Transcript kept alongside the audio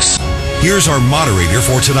Here's our moderator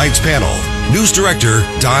for tonight's panel, News Director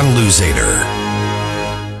Don Luzader.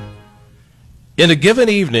 In a given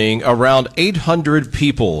evening, around 800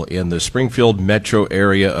 people in the Springfield metro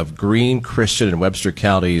area of Greene, Christian, and Webster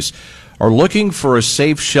counties are looking for a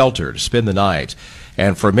safe shelter to spend the night.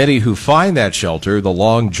 And for many who find that shelter, the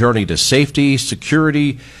long journey to safety,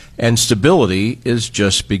 security, and stability is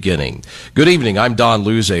just beginning. Good evening, I'm Don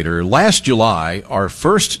Luzader. Last July, our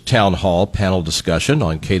first town hall panel discussion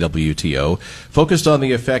on KWTO focused on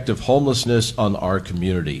the effect of homelessness on our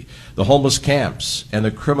community, the homeless camps, and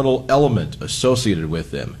the criminal element associated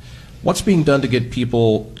with them. What's being done to get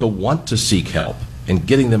people to want to seek help and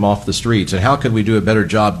getting them off the streets, and how could we do a better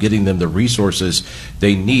job getting them the resources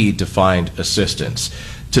they need to find assistance?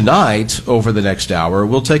 Tonight, over the next hour,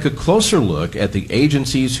 we'll take a closer look at the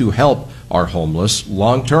agencies who help our homeless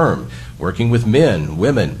long-term, working with men,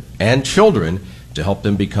 women, and children to help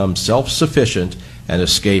them become self-sufficient and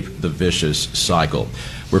escape the vicious cycle.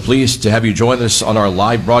 We're pleased to have you join us on our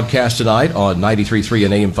live broadcast tonight on 93.3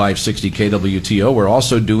 and AM 560 KWTO. We're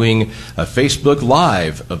also doing a Facebook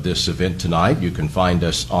Live of this event tonight. You can find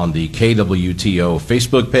us on the KWTO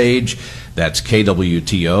Facebook page. That's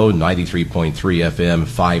KWTO 93.3 FM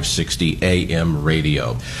 560 AM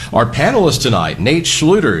radio. Our panelists tonight, Nate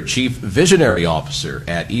Schluter, Chief Visionary Officer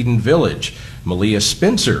at Eden Village, Malia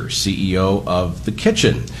Spencer, CEO of The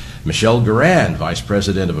Kitchen, Michelle Garand, Vice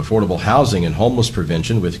President of Affordable Housing and Homeless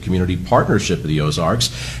Prevention with Community Partnership of the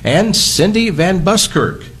Ozarks, and Cindy Van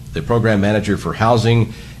Buskirk, the Program Manager for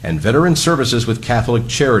Housing and Veteran Services with Catholic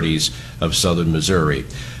Charities of Southern Missouri.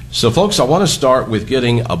 So, folks, I want to start with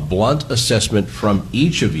getting a blunt assessment from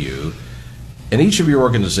each of you. And each of your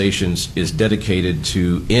organizations is dedicated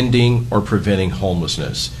to ending or preventing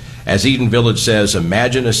homelessness. As Eden Village says,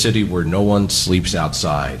 imagine a city where no one sleeps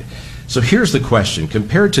outside. So here's the question.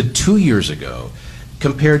 Compared to 2 years ago,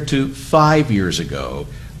 compared to 5 years ago,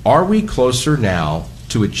 are we closer now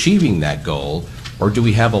to achieving that goal, or do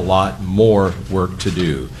we have a lot more work to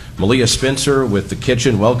do? Malia Spencer with The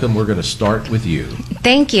Kitchen, welcome. We're going to start with you.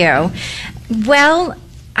 Thank you. Well,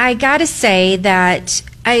 I got to say that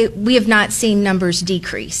we have not seen numbers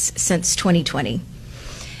decrease since 2020.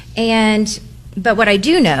 But what I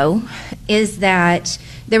do know is that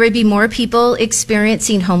there would be more people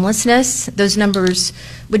experiencing homelessness. Those numbers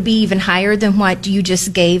would be even higher than what you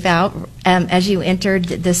just gave out as you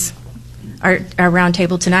entered our round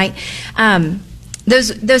table tonight.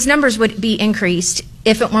 Those numbers would be increased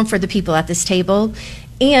if it weren't for the people at this table,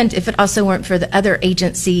 and if it also weren't for the other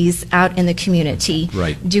agencies out in the community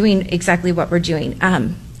doing exactly what we're doing.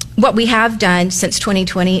 What we have done since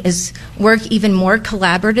 2020 is work even more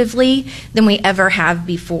collaboratively than we ever have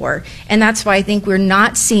before. And that's why I think we're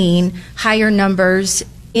not seeing higher numbers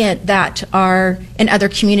that are in other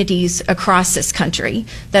communities across this country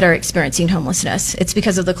that are experiencing homelessness. It's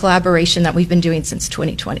because of the collaboration that we've been doing since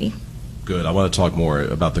 2020. Good. I want to talk more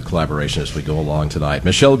about the collaboration as we go along tonight.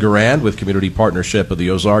 Michelle Garand with Community Partnership of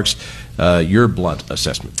the Ozarks, your blunt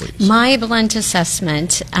assessment, please. My blunt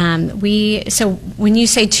assessment, so when you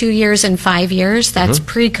say 2 years and 5 years, that's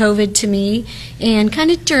pre-COVID to me, and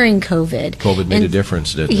kind of during COVID. COVID made a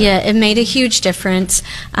difference, didn't it? Yeah, it made a huge difference.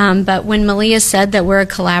 But when Malia said that we're a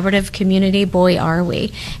collaborative community, boy, are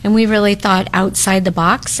we. And we really thought outside the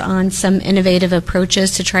box on some innovative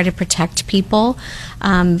approaches to try to protect people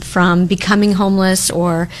from becoming homeless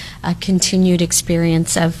or a continued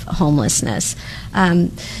experience of homelessness.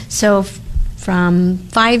 So from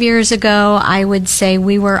 5 years ago, I would say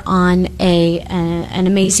we were on an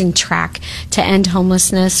amazing track to end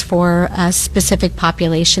homelessness for specific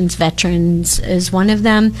populations. Veterans is one of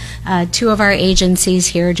them. Two of our agencies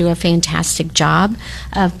here do a fantastic job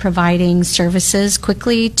of providing services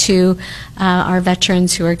quickly to our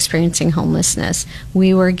veterans who are experiencing homelessness.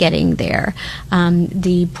 We were getting there.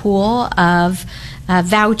 The pool of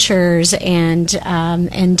vouchers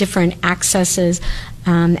and different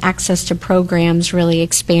access to programs really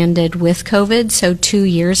expanded with COVID. So 2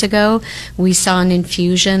 years ago, we saw an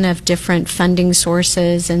infusion of different funding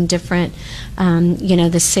sources and different,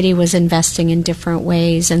 the city was investing in different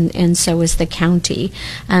ways, and so was the county.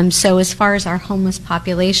 So as far as our homeless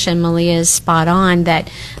population, Malia is spot on that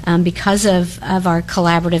because of our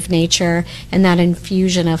collaborative nature and that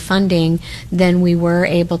infusion of funding, then we were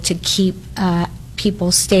able to keep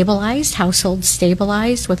people stabilized, households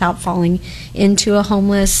stabilized without falling into a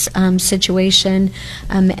homeless situation,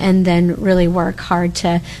 and then really work hard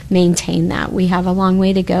to maintain that. We have a long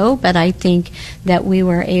way to go, but I think that we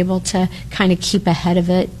were able to kind of keep ahead of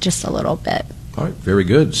it just a little bit. All right, very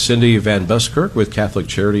good. Cindy Van Buskirk with Catholic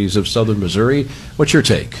Charities of Southern Missouri. What's your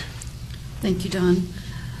take? Thank you, Don.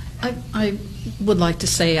 I would like to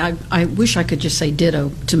say, I wish I could just say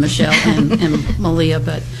ditto to Michelle and Malia,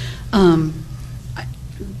 but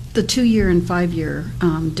the 2-year and 5-year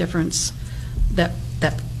difference that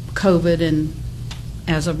COVID and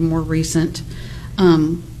as of more recent,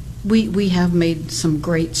 we have made some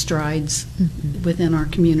great strides within our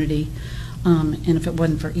community. And if it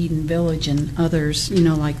wasn't for Eden Village and others,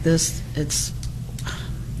 like this,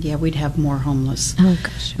 we'd have more homeless. Oh,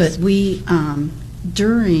 gosh. But we,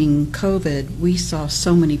 during COVID, we saw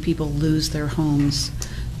so many people lose their homes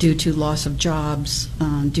due to loss of jobs,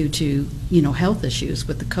 due to, health issues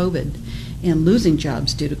with the COVID, and losing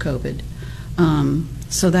jobs due to COVID.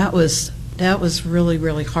 So that was really,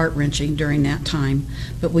 really heart-wrenching during that time.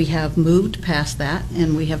 But we have moved past that,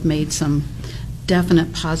 and we have made some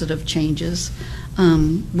definite positive changes.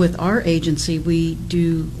 With our agency, we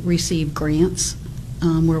do receive grants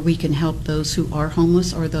where we can help those who are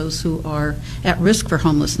homeless or those who are at risk for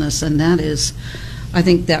homelessness, and that is, I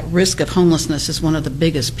think that risk of homelessness is one of the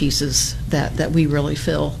biggest pieces that we really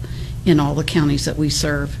feel in all the counties that we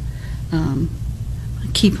serve.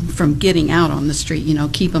 Keep them from getting out on the street,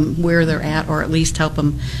 keep them where they're at, or at least help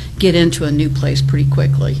them get into a new place pretty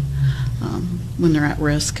quickly when they're at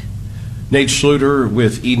risk. Nate Schluter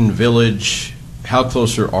with Eden Village. How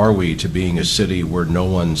closer are we to being a city where no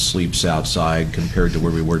one sleeps outside compared to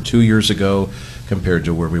where we were 2 years ago, compared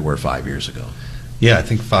to where we were 5 years ago? Yeah, I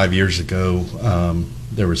think 5 years ago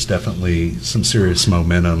there was definitely some serious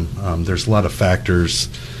momentum. There's a lot of factors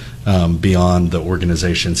beyond the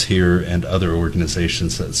organizations here and other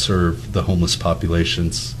organizations that serve the homeless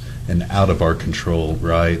populations and out of our control,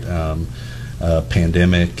 right?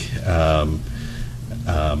 Pandemic,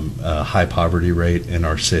 high poverty rate in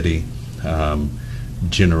our city,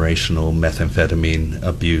 generational methamphetamine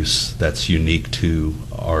abuse that's unique to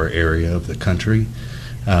our area of the country.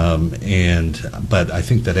 But I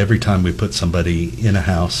think that every time we put somebody in a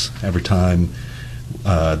house, every time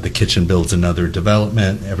the kitchen builds another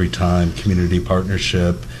development, every time community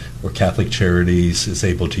partnership or Catholic Charities is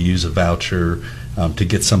able to use a voucher to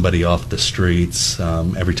get somebody off the streets,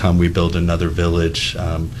 every time we build another village,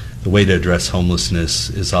 the way to address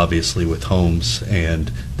homelessness is obviously with homes,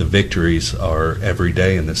 and the victories are every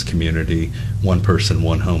day in this community, one person,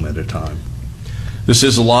 one home at a time. This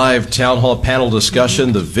is a live town hall panel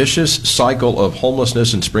discussion, The Vicious Cycle of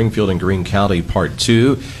Homelessness in Springfield and Greene County, Part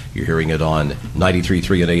 2. You're hearing it on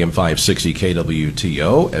 93.3 and AM 560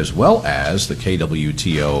 KWTO, as well as the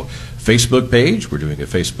KWTO Facebook page. We're doing a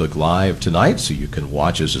Facebook Live tonight, so you can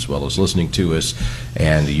watch us as well as listening to us,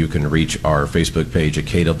 and you can reach our Facebook page at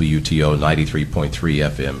KWTO 93.3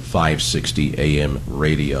 FM 560 AM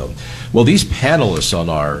radio. Well, these panelists on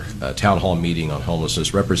our town hall meeting on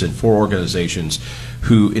homelessness represent 4 organizations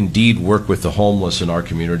who indeed work with the homeless in our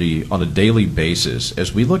community on a daily basis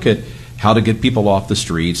as we look at how to get people off the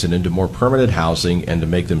streets and into more permanent housing and to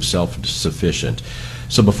make them self-sufficient.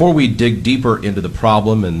 So before we dig deeper into the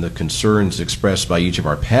problem and the concerns expressed by each of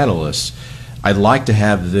our panelists, I'd like to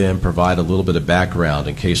have them provide a little bit of background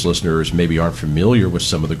in case listeners maybe aren't familiar with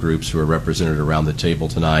some of the groups who are represented around the table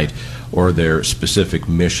tonight or their specific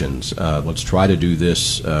missions. Let's try to do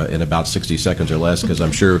this in about 60 seconds or less, because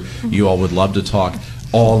I'm sure you all would love to talk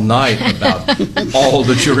all night about all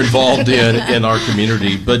that you're involved in our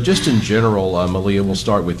community. But just in general, Malia, we'll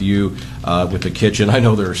start with you with the kitchen. I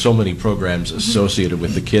know there are so many programs associated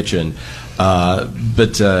with the kitchen,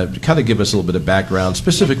 but kind of give us a little bit of background,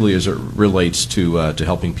 specifically as it relates to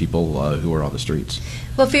helping people who are on the streets.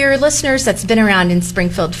 Well, for your listeners that's been around in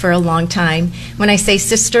Springfield for a long time, when I say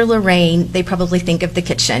Sister Lorraine, they probably think of the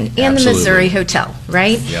kitchen and Absolutely. the Missouri Hotel,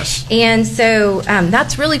 right? Yes. And so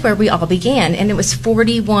that's really where we all began. And it was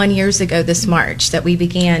 41 years ago this March that we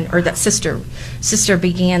began, or that Sister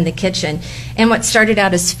began the kitchen. And what started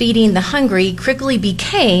out as feeding the hungry quickly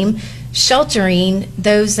became sheltering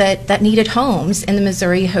those that needed homes in the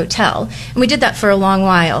Missouri Hotel. And we did that for a long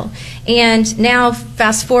while. And now,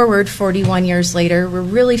 fast forward 41 years later, we're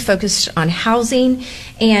really focused on housing,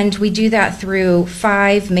 and we do that through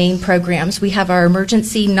 5 main programs. We have our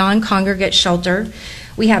emergency non-congregate shelter.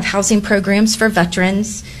 We have housing programs for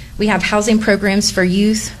veterans. We have housing programs for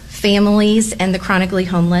youth, families, and the chronically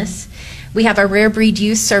homeless. We have our Rare Breed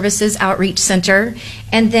Youth Services Outreach Center,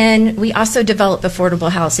 and then we also develop affordable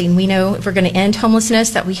housing. We know if we're going to end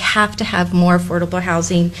homelessness that we have to have more affordable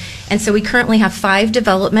housing, and so we currently have 5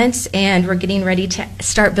 developments, and we're getting ready to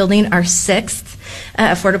start building our 6th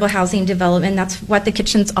affordable housing development. That's what the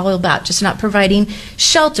kitchen's all about, just not providing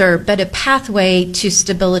shelter, but a pathway to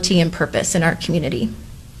stability and purpose in our community.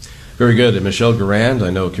 Very good. And Michelle Garand, I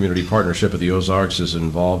know Community Partnership of the Ozarks is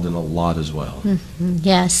involved in a lot as well.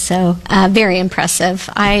 Yes, so very impressive.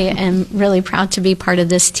 I am really proud to be part of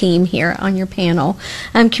this team here on your panel.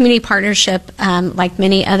 Community Partnership, like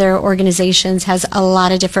many other organizations, has a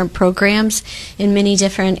lot of different programs in many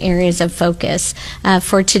different areas of focus.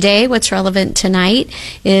 For today, what's relevant tonight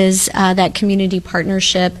is that Community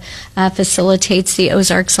Partnership facilitates the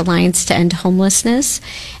Ozarks Alliance to End Homelessness,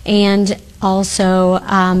 and also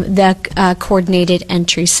the coordinated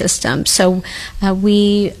entry system. So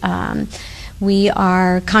we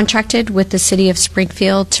are contracted with the City of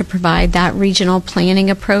Springfield to provide that regional planning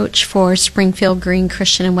approach for Springfield, Greene,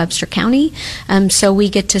 Christian, and Webster County. So we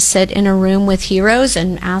get to sit in a room with heroes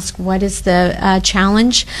and ask, what is the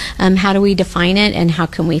challenge? How do we define it, and how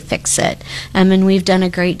can we fix it? And we've done a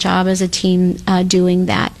great job as a team doing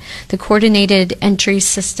that. The coordinated entry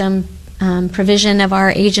system provision of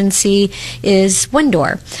our agency is One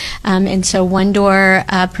Door. And so One Door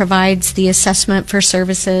provides the assessment for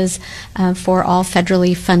services for all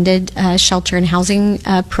federally funded shelter and housing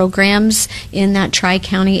programs in that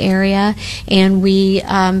Tri-County area. And we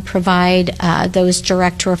provide those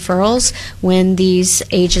direct referrals when these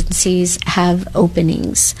agencies have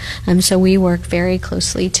openings. So we work very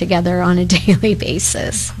closely together on a daily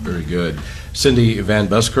basis. Very good. Cindy Van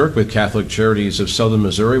Buskirk with Catholic Charities of Southern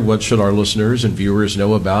Missouri, what should our listeners and viewers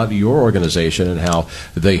know about your organization and how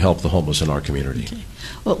they help the homeless in our community? Okay.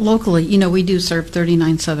 Well, locally, we do serve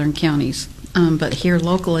 39 southern counties, but here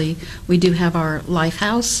locally, we do have our Life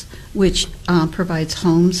House, which provides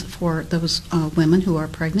homes for those women who are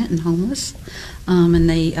pregnant and homeless, and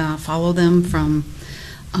they follow them from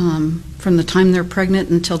the time they're pregnant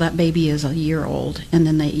until that baby is a year old, and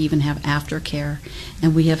then they even have aftercare.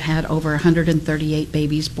 And we have had over 138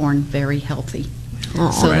 babies born very healthy. Oh,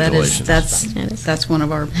 so that's one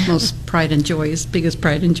of our most pride and joys, biggest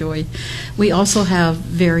pride and joy. We also have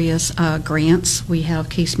various grants. We have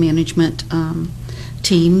case management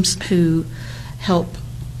teams who help.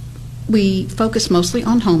 We focus mostly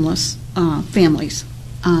on homeless families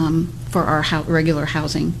for our regular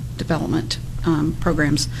housing development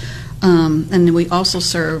programs. And then we also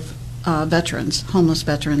serve veterans, homeless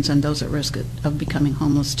veterans, and those at risk of becoming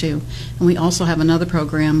homeless too. And we also have another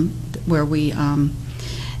program where we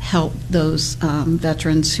help those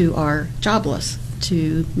veterans who are jobless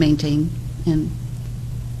to maintain and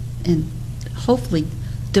hopefully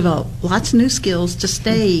develop lots of new skills to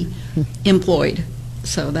stay employed.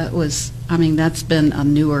 So that's been a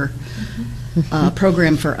newer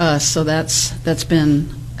program for us. So that's been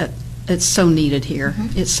it's so needed here.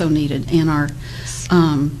 It's so needed. And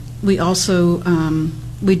we also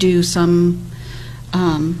we do some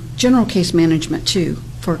general case management too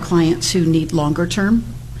for clients who need longer term.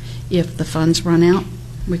 If the funds run out,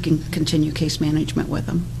 we can continue case management with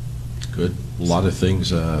them. Good. A lot of things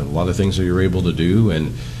that you're able to do,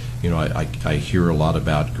 and I hear a lot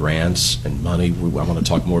about grants and money. I want to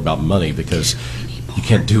talk more about money because you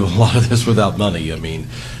can't do a lot of this without money. I mean,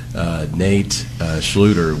 Nate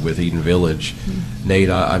Schluter with Eden Village.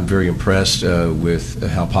 Nate, I'm very impressed with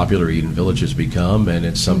how popular Eden Village has become, and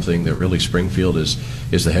it's something that really Springfield is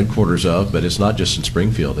the headquarters of, but it's not just in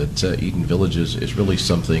Springfield. Eden Village is really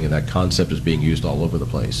something, and that concept is being used all over the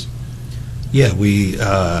place. Yeah, we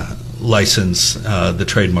license the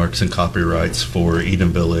trademarks and copyrights for Eden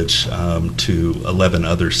Village to 11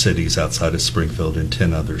 other cities outside of Springfield and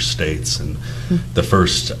 10 other states. And the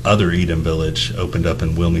first other Eden Village opened up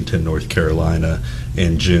in Wilmington, North Carolina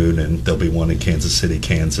in June, and there'll be one in Kansas City,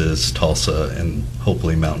 Kansas, Tulsa, and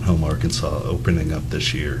hopefully Mountain Home, Arkansas opening up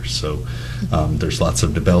this year. So there's lots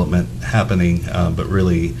of development happening, but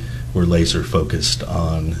really we're laser focused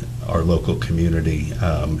on our local community,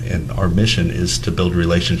 and our mission is to build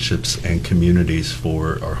relationships and communities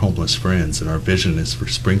for our homeless friends, and our vision is for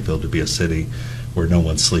Springfield to be a city where no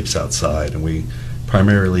one sleeps outside, and we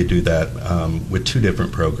primarily do that with two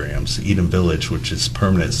different programs. Eden Village, which is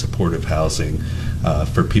permanent supportive housing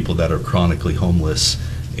for people that are chronically homeless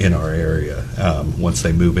in our area. Once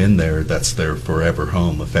they move in there, that's their forever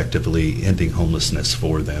home, effectively ending homelessness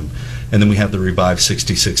for them. And then we have the Revive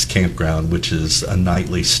 66 campground, which is a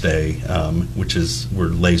nightly stay, we're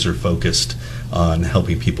laser focused on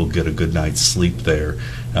helping people get a good night's sleep there.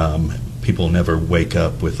 People never wake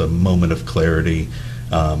up with a moment of clarity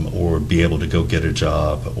or be able to go get a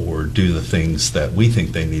job or do the things that we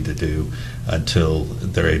think they need to do until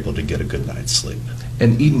they're able to get a good night's sleep.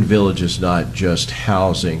 And Eden Village is not just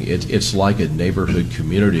housing. It's like a neighborhood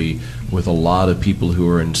community with a lot of people who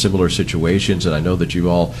are in similar situations, and I know that you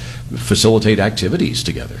all facilitate activities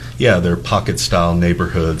together. Yeah, they're pocket-style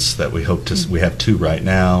neighborhoods that we hope to. We have 2 right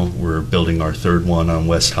now. We're building our 3rd one on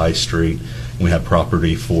West High Street. We have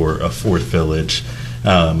property for a 4th village.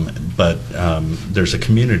 But there's a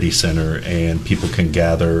community center, and people can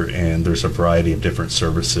gather, and there's a variety of different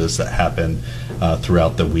services that happen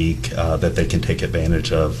throughout the week that they can take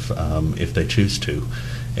advantage of if they choose to.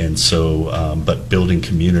 And so, but building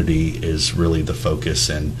community is really the focus,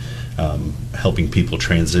 and helping people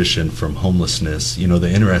transition from homelessness. You know, the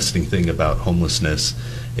interesting thing about homelessness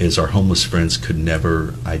is our homeless friends could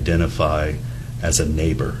never identify as a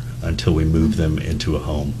neighbor until we move them into a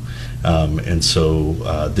home. And so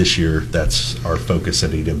this year, that's our focus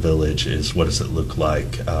at Eden Village, is what does it look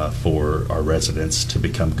like for our residents to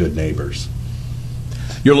become good neighbors.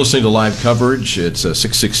 You're listening to live coverage. It's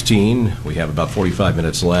 6:16. We have about 45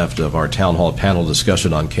 minutes left of our town hall panel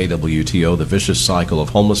discussion on KWTO, The Vicious Cycle of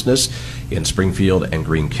Homelessness in Springfield and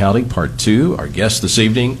Greene County, Part 2. Our guests this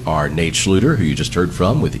evening are Nate Schluter, who you just heard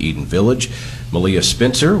from with Eden Village, Malia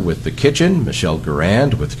Spencer with The Kitchen, Michelle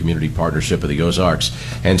Garand with Community Partnership of the Ozarks,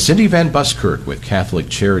 and Cindy Van Buskirk with Catholic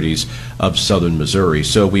Charities of Southern Missouri.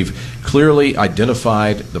 So we've clearly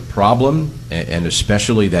identified the problem, and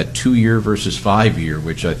especially that 2-year versus 5-year,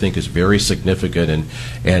 which I think is very significant,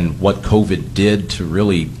 and what COVID did to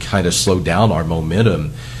really kind of slow down our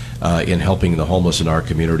momentum in helping the homeless in our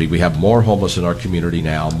community. We have more homeless in our community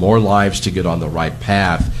now, more lives to get on the right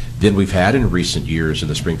path than we've had in recent years in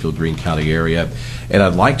the Springfield, Greene County area. And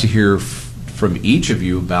I'd like to hear from each of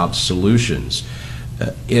you about solutions.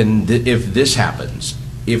 If this happens,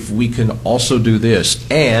 if we can also do this,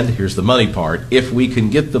 and here's the money part, if we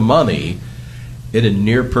can get the money in a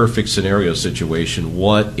near perfect scenario situation,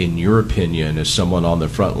 what, in your opinion, as someone on the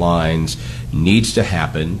front lines, needs to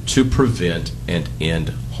happen to prevent and end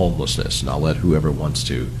homelessness? And I'll let whoever wants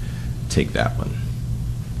to take that one.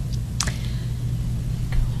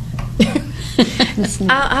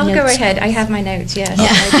 I'll go ahead. I have my notes, yes.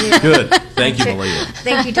 I do. Good. Thank you, Malia.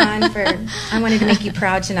 Thank you, Don, I wanted to make you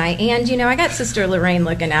proud tonight. And, you know, I got Sister Lorraine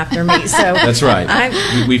looking after me, so. That's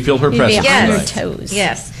right. We feel her presence. Yes. On your toes.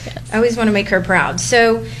 Yes. I always want to make her proud.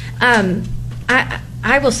 So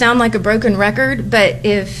I will sound like a broken record, but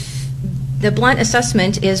if the blunt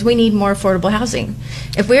assessment is we need more affordable housing.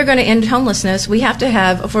 If we're going to end homelessness, we have to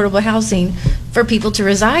have affordable housing for people to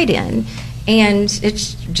reside in. And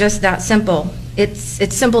it's just that simple.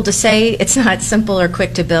 It's simple to say, it's not simple or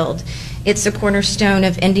quick to build. It's a cornerstone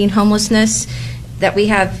of ending homelessness, that we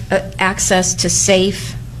have access to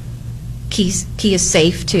safe, key is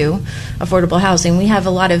safe to affordable housing. We have a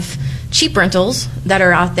lot of cheap rentals that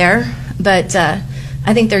are out there, but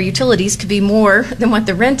I think their utilities could be more than what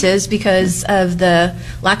the rent is because of the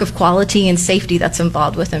lack of quality and safety that's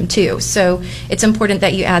involved with them too. So it's important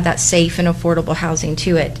that you add that safe and affordable housing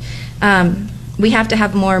to it. We have to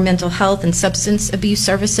have more mental health and substance abuse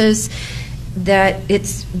services. That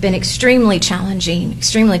it's been extremely challenging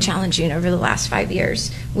over the last 5 years.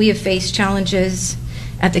 We have faced challenges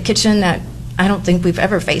at the kitchen that I don't think we've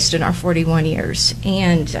ever faced in our 41 years,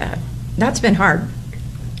 and that's been hard.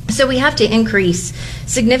 So we have to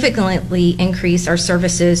significantly increase our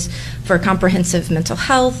services for comprehensive mental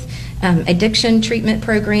health, addiction treatment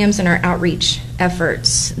programs, and our outreach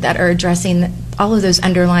efforts that are addressing all of those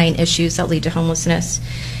underlying issues that lead to homelessness.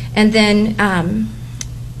 And then,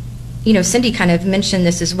 Cindy kind of mentioned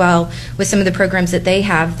this as well with some of the programs that they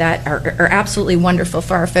have that are absolutely wonderful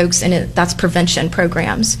for our folks, and that's prevention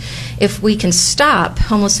programs. If we can stop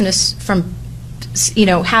homelessness from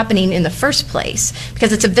happening in the first place,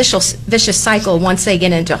 because it's a vicious cycle once they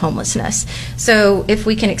get into homelessness. So if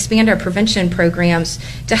we can expand our prevention programs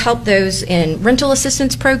to help those in rental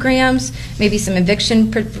assistance programs, maybe some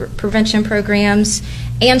eviction prevention programs,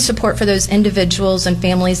 and support for those individuals and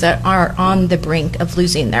families that are on the brink of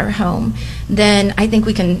losing their home, then I think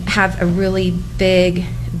we can have a really big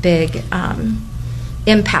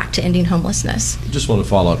impact to ending homelessness. I just want to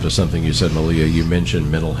follow up to something you said, Malia. You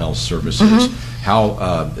mentioned mental health services. Mm-hmm. How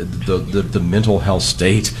the mental health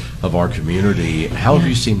state of our community, how have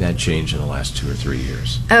you seen that change in the last 2 or 3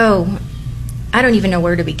 years? Oh, I don't even know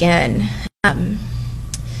where to begin.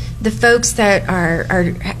 The folks that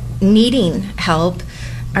are needing help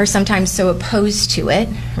are sometimes so opposed to it,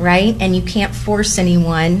 right? And you can't force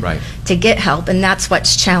anyone to get help, and that's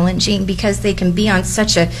what's challenging, because they can be on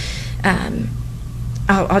such a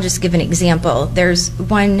I'll just give an example. There's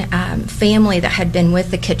one family that had been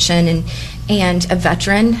with the kitchen and a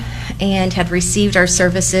veteran and had received our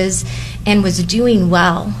services and was doing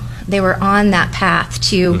well. They were on that path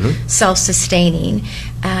to self-sustaining.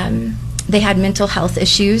 they had mental health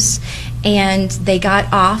issues, and they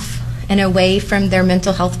got off and away from their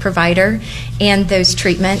mental health provider and those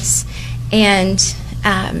treatments. And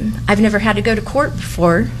I've never had to go to court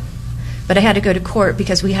before, but I had to go to court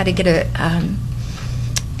because we had to get an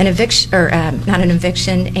eviction, or not an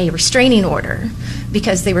eviction, a restraining order,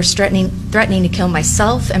 because they were threatening to kill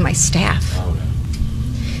myself and my staff. Oh, no.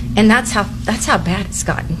 And that's how bad it's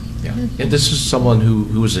gotten. Yeah. And this is someone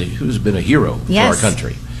who's been a hero for our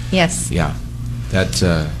country. Yes. Yeah.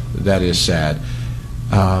 That is sad.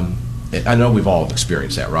 I know we've all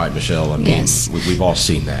experienced that, right, Michelle? I mean, yes. We've all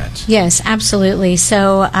seen that. Yes, absolutely.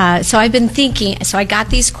 So I've been thinking, so I got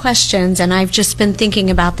these questions, and I've just been thinking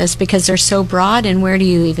about this because they're so broad, and where do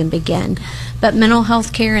you even begin? But mental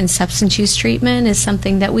health care and substance use treatment is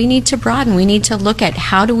something that we need to broaden. We need to look at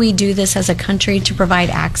how do we do this as a country to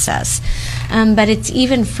provide access. But it's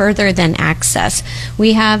even further than access.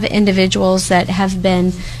 We have individuals that have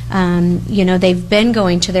been, they've been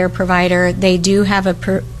going to their provider. They do have a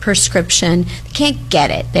prescription. They can't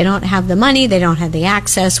get it. They don't have the money. They don't have the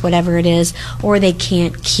access, whatever it is, or they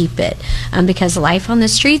can't keep it. Because life on the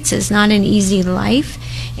streets is not an easy life.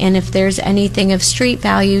 And if there's anything of street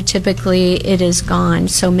value, typically it is gone.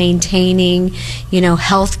 So maintaining,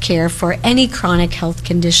 health care for any chronic health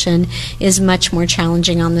condition is much more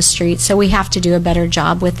challenging on the street. So we have to do a better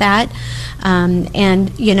job with that.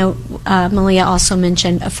 Malia also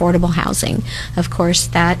mentioned affordable housing. Of course,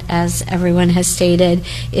 that, as everyone has stated,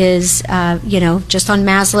 is, just on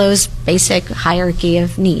Maslow's basic hierarchy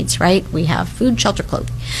of needs, right? We have food, shelter,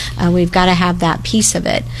 clothing. We've got to have that piece of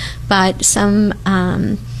it. But some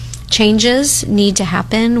changes need to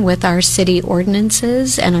happen with our city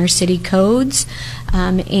ordinances and our city codes,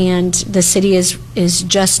 and the city is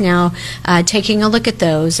just now taking a look at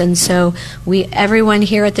those. And so everyone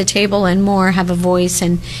here at the table and more have a voice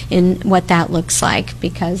in what that looks like,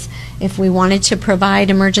 because if we wanted to provide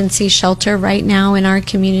emergency shelter right now in our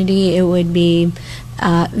community, it would be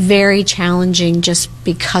very challenging just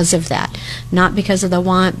because of that. Not because of the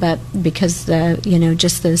want, but because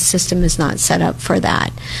just the system is not set up for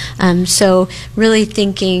that. So really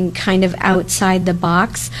thinking kind of outside the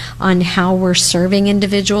box on how we're serving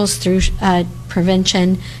individuals through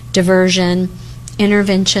prevention, diversion,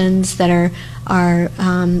 interventions that are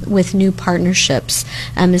with new partnerships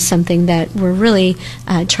is something that we're really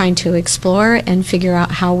trying to explore and figure out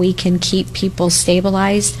how we can keep people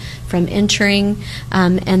stabilized from entering,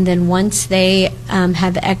 and then once they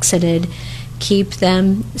have exited, keep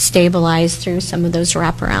them stabilized through some of those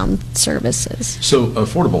wraparound services. So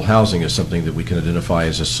affordable housing is something that we can identify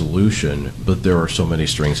as a solution, but there are so many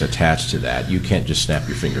strings attached to that. You can't just snap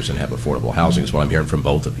your fingers and have affordable housing, is what I'm hearing from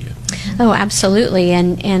both of you. Oh, absolutely.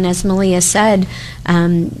 And as Malia said,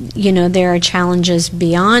 there are challenges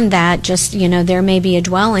beyond that. Just, there may be a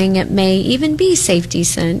dwelling. It may even be safe,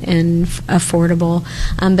 decent, and affordable.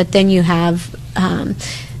 But then you have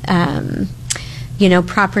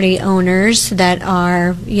property owners that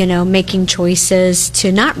are, making choices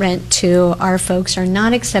to not rent to our folks or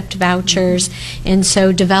not accept vouchers. And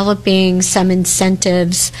so developing some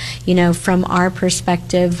incentives, from our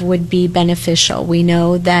perspective would be beneficial. We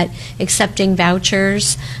know that accepting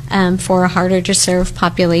vouchers for a harder to serve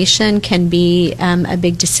population can be a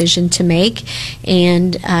big decision to make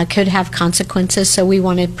and could have consequences. So we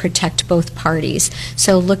want to protect both parties.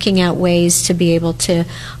 So looking at ways to be able to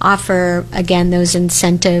offer, again, those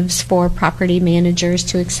incentives for property managers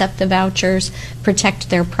to accept the vouchers, protect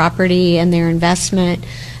their property and their investment,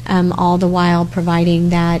 all the while providing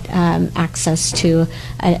that access to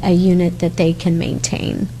a unit that they can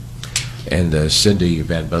maintain. And Cindy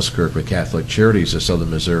Van Buskirk with Catholic Charities of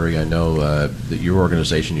Southern Missouri, I know that your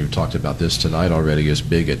organization, you've talked about this tonight already, is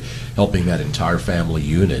big at helping that entire family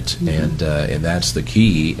unit, and that's the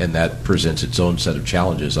key, and that presents its own set of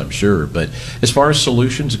challenges, I'm sure. But as far as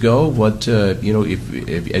solutions go, what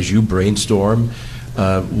if as you brainstorm,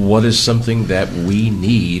 what is something that we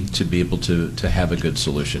need to be able to have a good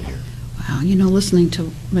solution here? Wow, listening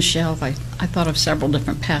to Michelle, I thought of several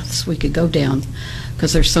different paths we could go down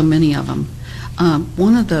because there's so many of them.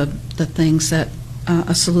 One of the things that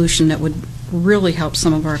a solution that would really help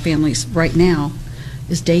some of our families right now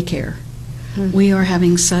is daycare. Mm-hmm. We are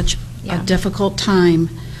having such a difficult time.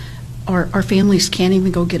 Our families can't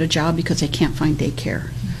even go get a job because they can't find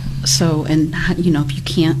daycare. So, and if you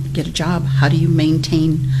can't get a job, how do you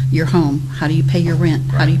maintain your home? How do you pay your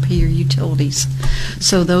rent? How do you pay your utilities?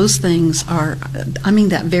 So those things are,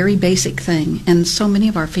 that very basic thing. And so many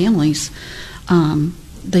of our families,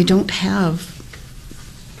 they don't have,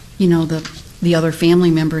 the other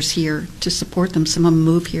family members here to support them. Some of them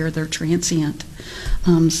move here, they're transient.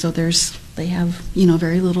 So they They have,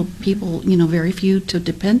 very little people, very few to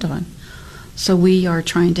depend on. So we are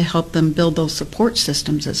trying to help them build those support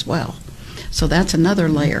systems as well. So that's another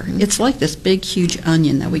layer. It's like this big, huge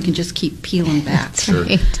onion that we can just keep peeling back. Sure.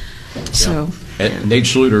 So, And Nate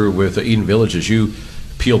Schluter with Eden Village, as you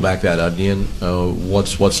peel back that onion,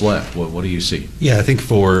 what's left? What do you see? Yeah, I think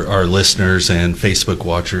for our listeners and Facebook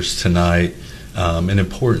watchers tonight, an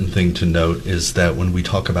important thing to note is that when we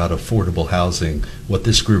talk about affordable housing, what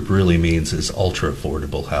this group really means is ultra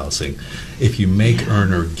affordable housing. If you make,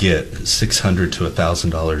 earn, or get $600 to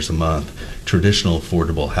 $1,000 a month, traditional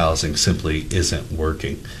affordable housing simply isn't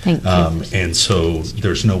working. Thank you. And so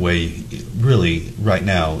there's no way, really, right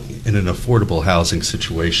now, in an affordable housing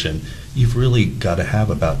situation, you've really got to have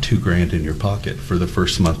about $2,000 in your pocket for the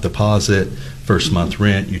first month deposit, first month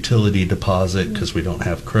rent, utility deposit, because we don't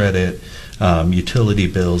have credit, utility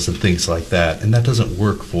bills and things like that. And that doesn't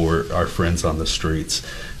work for our friends on the streets.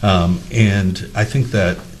 And I think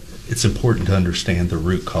that it's important to understand the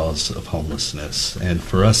root cause of homelessness. And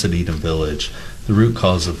for us at Eden Village, the root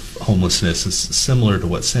cause of homelessness is similar to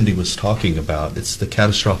what Cindy was talking about. It's the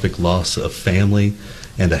catastrophic loss of family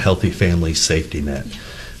and a healthy family safety net.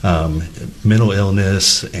 Mental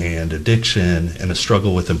illness and addiction and a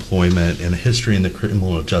struggle with employment and a history in the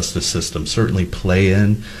criminal justice system certainly play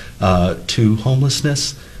in to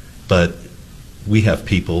homelessness, but we have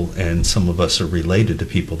people, and some of us are related to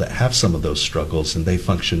people that have some of those struggles, and they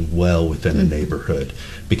function well within a neighborhood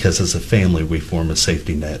because as a family we form a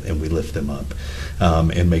safety net and we lift them up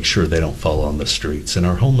and make sure they don't fall on the streets. And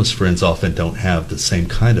our homeless friends often don't have the same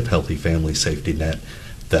kind of healthy family safety net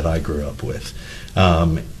that I grew up with.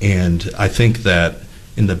 And I think that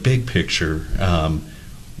in the big picture,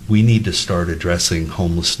 we need to start addressing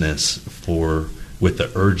homelessness with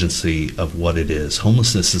the urgency of what it is.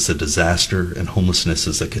 Homelessness is a disaster, and homelessness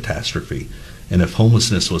is a catastrophe. And if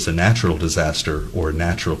homelessness was a natural disaster or a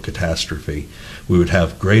natural catastrophe, we would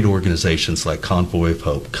have great organizations like Convoy of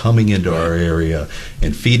Hope coming into our area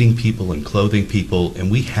and feeding people and clothing people,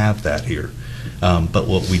 and we have that here. But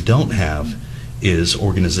what we don't have is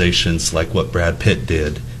organizations like what Brad Pitt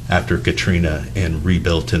did after Katrina and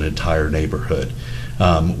rebuilt an entire neighborhood.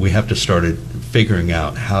 We have to start figuring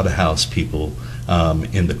out how to house people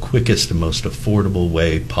in the quickest and most affordable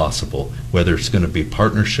way possible, whether it's going to be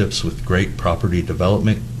partnerships with great property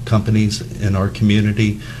development companies in our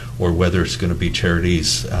community, or whether it's going to be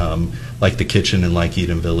charities like the Kitchen and like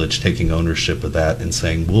Eden Village taking ownership of that and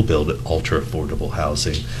saying we'll build ultra affordable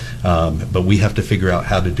housing. But we have to figure out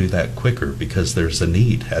how to do that quicker because there's a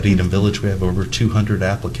need. At Eden Village we have over 200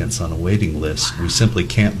 applicants on a waiting list. We simply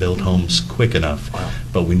can't build homes quick enough,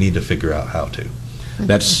 but we need to figure out how to.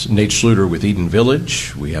 That's Nate Schluter with Eden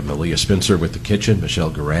Village. We have Malia Spencer with the Kitchen, Michelle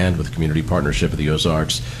Garand with Community Partnership of the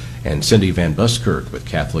Ozarks, and Cindy Van Buskirk with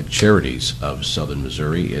Catholic Charities of Southern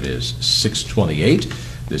Missouri. It is 6:28.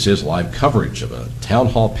 This is live coverage of a town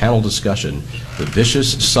hall panel discussion, The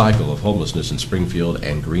Vicious Cycle of Homelessness in Springfield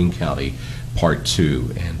and Greene County, Part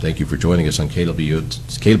 2. And thank you for joining us on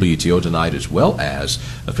KWTO tonight, as well as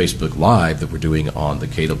a Facebook Live that we're doing on the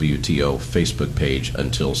KWTO Facebook page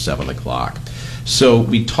until 7 o'clock. So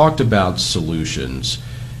we talked about solutions.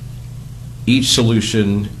 Each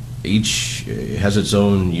solution has its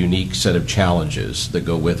own unique set of challenges that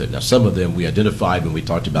go with it. Now, some of them we identified when we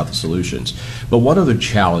talked about the solutions, but what other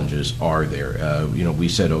challenges are there? We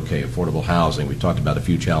said, okay, affordable housing. We talked about a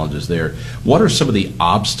few challenges there. What are some of the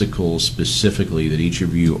obstacles specifically that each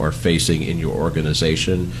of you are facing in your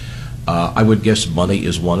organization? I would guess money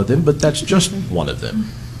is one of them, but that's just one of them.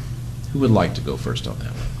 Who would like to go first on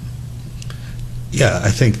that one? Yeah,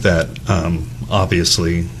 I think that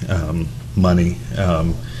obviously money.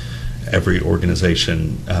 Every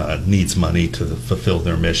organization needs money to fulfill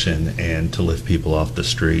their mission and to lift people off the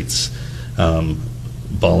streets.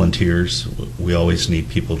 Volunteers, we always need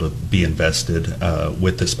people to be invested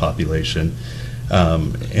with this population.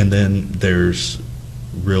 And then there's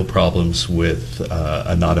real problems with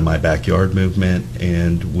a not in my backyard movement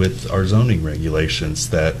and with our zoning regulations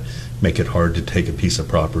that make it hard to take a piece of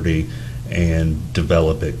property and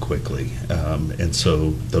develop it quickly. And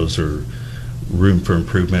so those are room for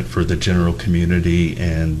improvement for the general community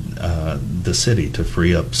and the city to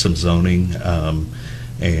free up some zoning.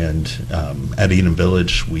 And at Eden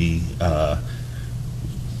Village, we hope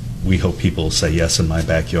people say yes in my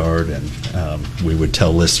backyard, and we would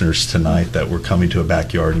tell listeners tonight that we're coming to a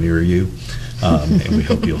backyard near you, and we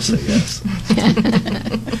hope you'll say yes.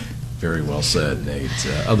 Very well said, Nate.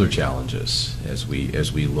 Other challenges as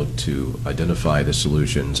we look to identify the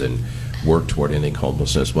solutions and work toward ending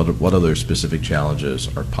homelessness. What other specific challenges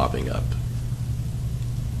are popping up?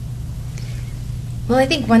 Well, I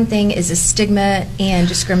think one thing is a stigma and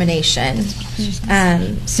discrimination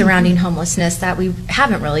surrounding homelessness that we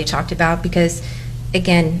haven't really talked about because,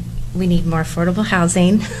 again, we need more affordable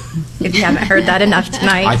housing. If you haven't heard that enough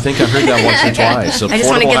tonight. I think I heard that once or twice. I just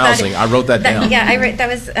want to Affordable get housing. I wrote that down. Yeah, that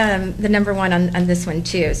was the number one on this one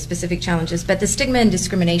too, specific challenges. But the stigma and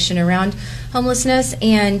discrimination around homelessness,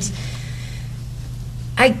 and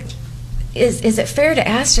is it fair to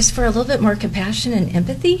ask just for a little bit more compassion and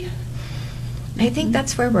empathy? I think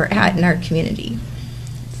that's where we're at in our community.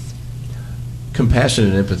 Compassion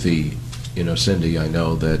and empathy, you know, Cindy, I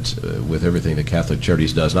know that with everything that Catholic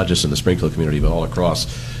Charities does, not just in the Springfield community, but all across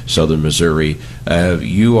southern Missouri,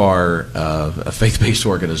 you are a faith-based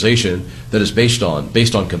organization that is based on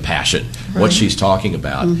compassion, right. What she's talking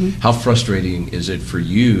about. Mm-hmm. How frustrating is it for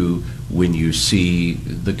you when you see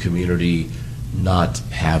the community not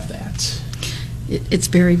have that? It's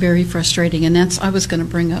very, very frustrating, and I was going to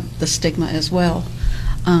bring up the stigma as well.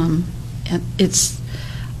 And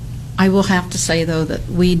I will have to say, though, that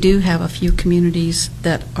we do have a few communities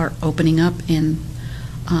that are opening up and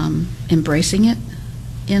embracing it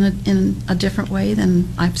in a different way than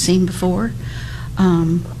I've seen before.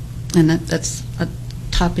 And that's a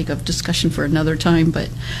topic of discussion for another time. But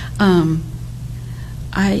the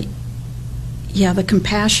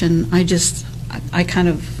compassion,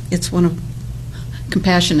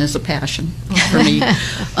 compassion is a passion for me.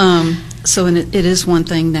 So it is one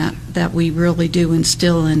thing that we really do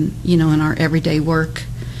instill in our everyday work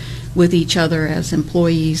with each other as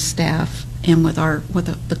employees, staff, and with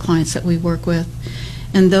the clients that we work with.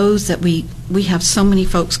 And those that we have so many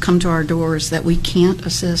folks come to our doors that we can't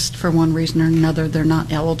assist for one reason or another. They're not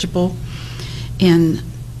eligible. And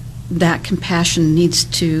that compassion needs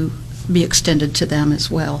to be extended to them as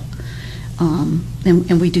well.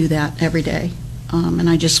 And we do that every day. And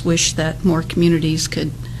I just wish that more communities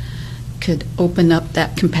could open up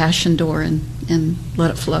that compassion door and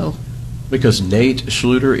let it flow. Because Nate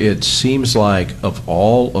Schluter, it seems like of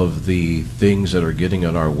all of the things that are getting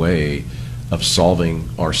in our way of solving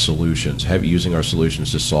our solutions, using our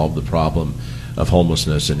solutions to solve the problem of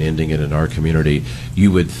homelessness and ending it in our community,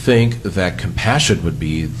 you would think that compassion would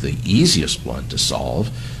be the easiest one to solve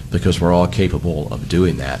because we're all capable of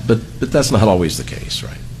doing that. But that's not always the case,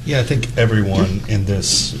 right? Yeah, I think everyone in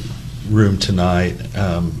this room tonight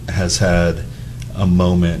has had a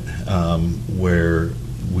moment where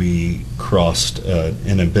we crossed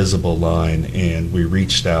an invisible line and we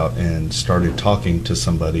reached out and started talking to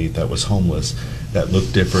somebody that was homeless, that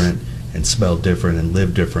looked different and smelled different and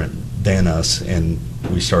lived different than us, and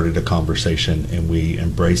we started a conversation and we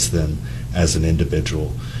embraced them as an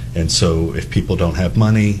individual. And so if people don't have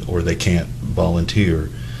money or they can't volunteer,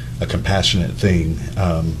 a compassionate thing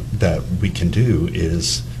that we can do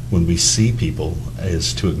is, when we see people,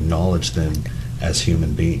 is to acknowledge them as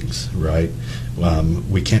human beings, right?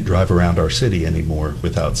 We can't drive around our city anymore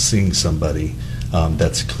without seeing somebody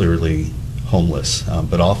that's clearly homeless.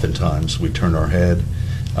 But oftentimes we turn our head,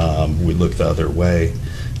 we look the other way,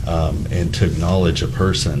 and to acknowledge a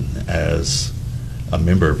person as a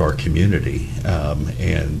member of our community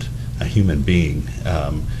and a human being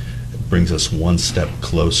brings us one step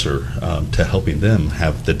closer to helping them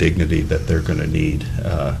have the dignity that they're going to need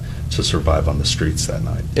to survive on the streets that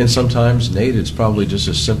night. And sometimes, Nate, it's probably just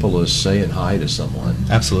as simple as saying hi to someone.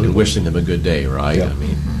 Absolutely. And wishing them a good day, right? Yeah. I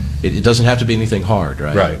mean, it doesn't have to be anything hard,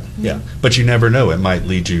 right? Right, yeah. But you never know. It might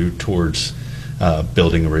lead you towards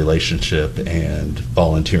building a relationship and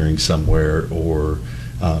volunteering somewhere, or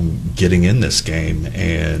getting in this game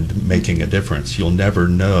and making a difference. You'll never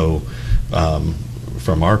know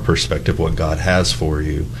from our perspective what God has for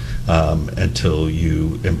you until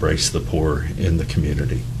you embrace the poor in the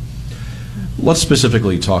community. Let's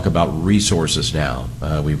specifically talk about resources now.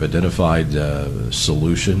 We've identified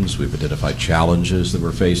solutions. We've identified challenges that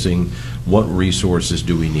we're facing. What resources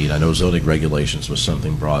do we need? I know zoning regulations was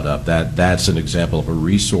something brought up. That's an example of a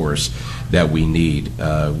resource that we need.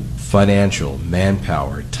 Financial,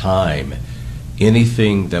 manpower, time,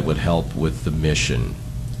 anything that would help with the mission.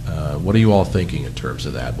 What are you all thinking in terms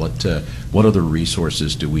of that? What other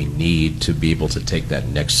resources do we need to be able to take that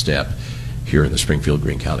next step here in the Springfield,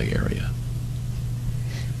 Greene County area?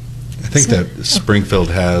 I think that Springfield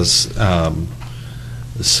has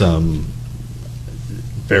some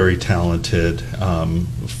very talented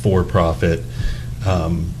for-profit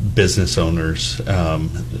business owners,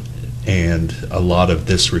 and a lot of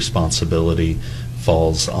this responsibility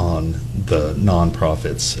falls on the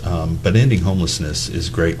nonprofits. But ending homelessness is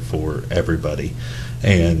great for everybody.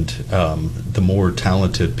 And the more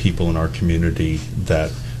talented people in our community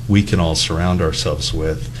that we can all surround ourselves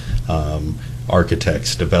with,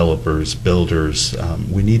 architects, developers, builders.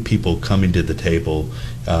 We need people coming to the table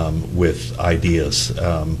with ideas,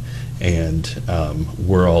 and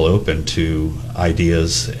we're all open to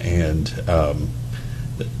ideas, and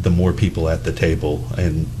the more people at the table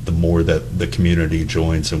and the more that the community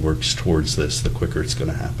joins and works towards this, the quicker it's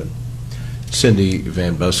going to happen. Cindy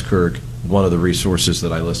Van Buskirk, one of the resources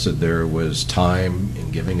that I listed there was time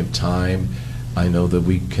and giving of time. I know that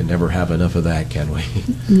we can never have enough of that, can we?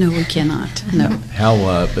 No, we cannot. No. How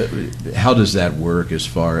does that work as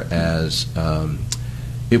far as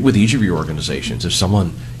with each of your organizations? If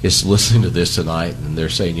someone is listening to this tonight and they're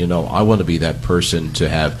saying, you know, I want to be that person to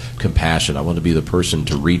have compassion, I want to be the person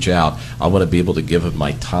to reach out, I want to be able to give of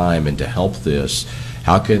my time and to help this,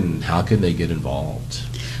 how can they get involved?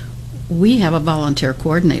 We have a volunteer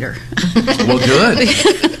coordinator. Well, good.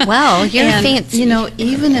 Well, you're And, fancy. you know,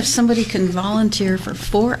 even if somebody can volunteer for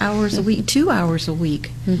 4 hours a week, 2 hours a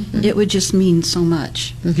week, it would just mean so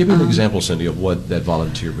much. Give me an example, Cindy, of what that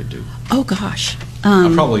volunteer would do. Oh, gosh.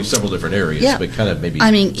 Probably several different areas, yeah. but kind of maybe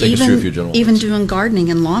I mean, take us through a few general even ones. doing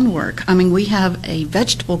gardening and lawn work. I mean, we have a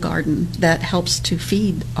vegetable garden that helps to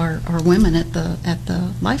feed our women at the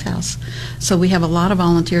Lifehouse. So we have a lot of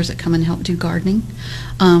volunteers that come and help do gardening.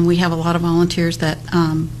 We have a lot of volunteers that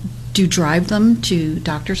do drive them to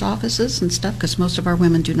doctor's offices and stuff, because most of our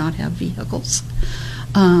women do not have vehicles.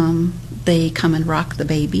 They come and rock the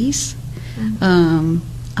babies.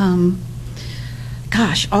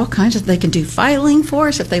 Gosh, all kinds of, they can do filing for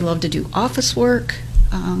us if they love to do office work,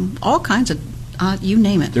 all kinds of, you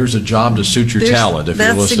name it. There's a job to suit your There's- talent if you're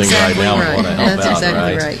that's listening exactly right now right. and want to help That's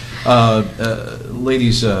out, exactly right?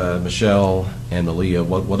 Ladies, Michelle and Malia,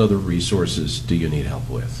 what other resources do you need help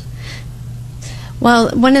with?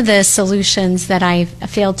 Well, one of the solutions that I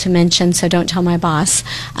failed to mention, so don't tell my boss,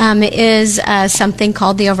 is something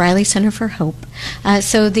called the O'Reilly Center for Hope.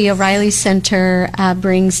 So the O'Reilly Center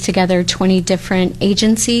brings together 20 different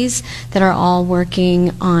agencies that are all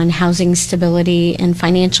working on housing stability and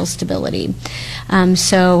financial stability.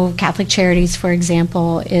 So Catholic Charities, for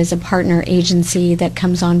example, is a partner agency that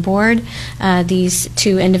comes on board. These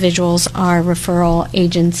two individuals are referral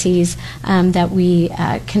agencies that we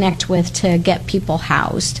connect with to get people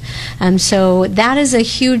housed. So that is a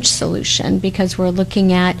huge solution, because we're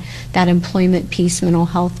looking at that employment piece, mental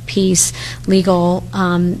health piece, legal,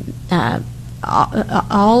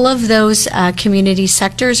 all of those community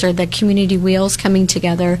sectors, or the community wheels coming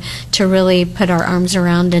together to really put our arms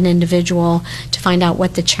around an individual to find out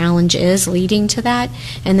what the challenge is leading to that,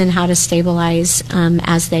 and then how to stabilize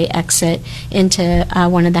as they exit into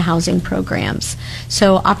one of the housing programs.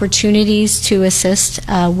 So opportunities to assist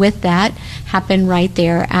with that happen right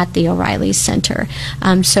there at the O'Reilly Center.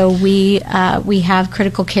 So we have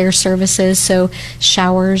critical care services, so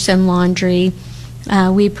showers and laundry.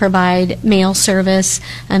 We provide mail service,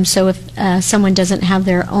 so if someone doesn't have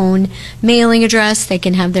their own mailing address, they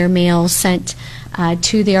can have their mail sent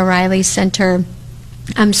to the O'Reilly Center.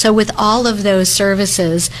 So with all of those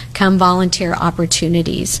services come volunteer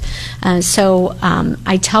opportunities. So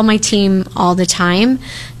I tell my team all the time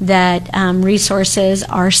that resources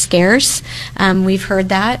are scarce. We've heard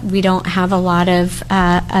that. We don't have a lot of,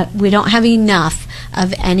 we don't have enough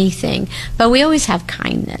of anything, but we always have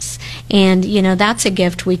kindness. And, you know, that's a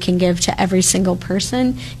gift we can give to every single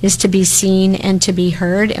person, is to be seen and to be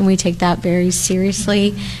heard, and we take that very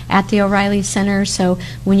seriously at the O'Reilly Center. So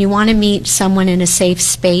when you want to meet someone in a safe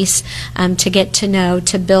space, to get to know,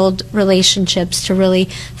 to build relationships, to really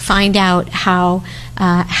find out how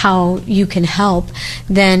you can help,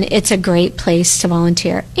 then it's a great place to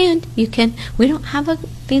volunteer. And you can, we don't have a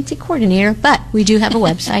fancy coordinator, but we do have a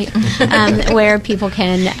website where people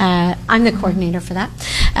can, I'm the coordinator for that,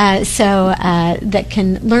 that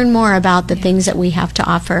can learn more about the things that we have to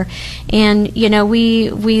offer. And, you know, we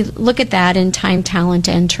look at that in time, talent,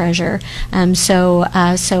 and treasure.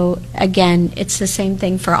 So again, it's the same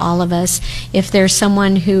thing for all of us. If there's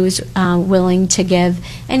someone who's willing to give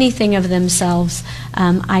anything of themselves,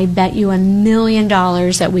 I bet you $1 million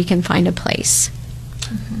that we can find a place.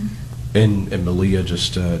 And Malia,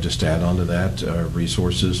 just to add on to that,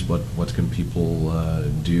 resources, what can people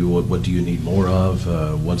do? What do you need more of?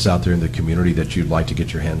 What's out there in the community that you'd like to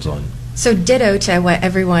get your hands on? So ditto to what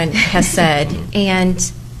everyone has said. And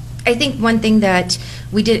I think one thing that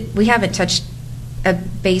we haven't touched a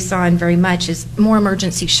base on very much is more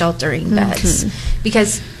emergency sheltering beds.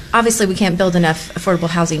 Because obviously we can't build enough affordable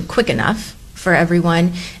housing quick enough for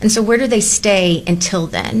everyone. And so where do they stay until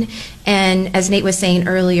then? And as Nate was saying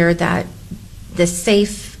earlier, that the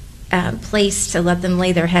safe place to let them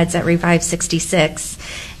lay their heads at Revive 66.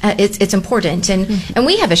 It's important, and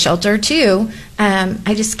we have a shelter too.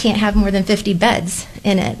 I just can't have more than 50 beds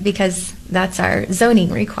in it because that's our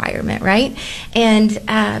zoning requirement, right? And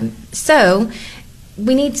so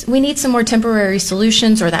we need some more temporary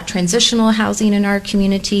solutions or that transitional housing in our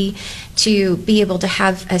community to be able to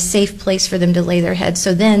have a safe place for them to lay their heads.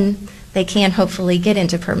 So then they can hopefully get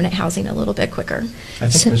into permanent housing a little bit quicker. I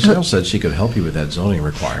think Michelle said she could help you with that zoning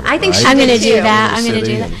requirement. I think right? she I'm did going to do too. that. I'm going to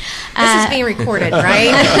do that. This is being recorded,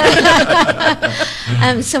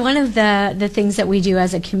 right? So one of the things that we do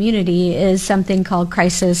as a community is something called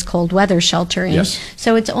crisis cold weather sheltering. Yes.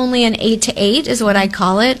 So it's only an 8 to 8 is what I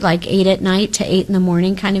call it, like 8 at night to 8 in the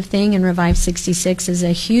morning kind of thing. And Revive 66 is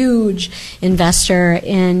a huge investor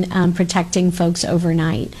in protecting folks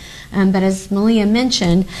overnight. But as Malia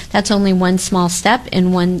mentioned, that's only one small step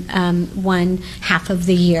in one half of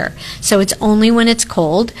the year. So it's only when it's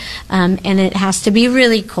cold, and it has to be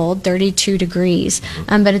really cold, 32 degrees.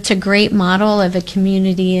 But it's a great model of a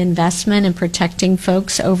community investment in protecting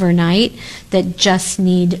folks overnight that just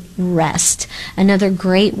need rest. Another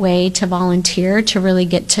great way to volunteer to really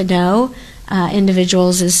get to know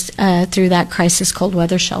individuals is through that crisis cold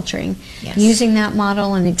weather sheltering. Yes. Using that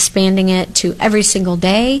model and expanding it to every single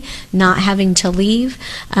day, not having to leave.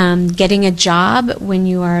 Getting a job when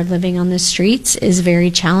you are living on the streets is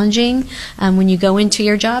very challenging. When you go into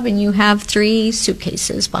your job and you have 3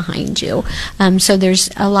 suitcases behind you. So there's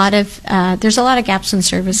a lot of gaps in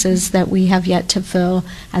services that we have yet to fill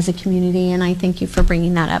as a community, and I thank you for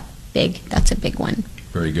bringing that up. That's a big one.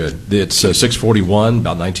 Very good. It's 6:41,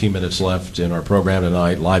 about 19 minutes left in our program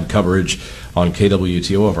tonight. Live coverage on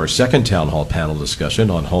KWTO of our second town hall panel discussion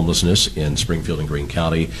on homelessness in Springfield and Greene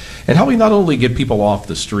County, and how we not only get people off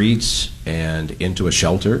the streets and into a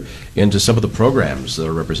shelter, into some of the programs that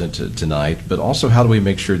are represented tonight, but also how do we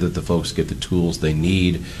make sure that the folks get the tools they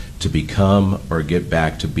need to become or get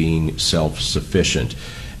back to being self-sufficient.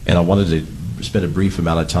 And I wanted to spend a brief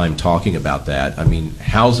amount of time talking about that. I mean,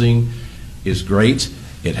 housing is great.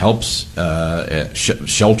 It helps.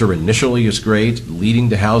 Shelter initially is great,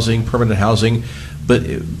 leading to housing, permanent housing. But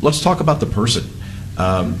let's talk about the person.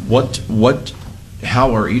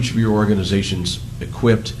 How are each of your organizations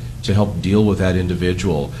equipped to help deal with that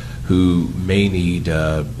individual who may need,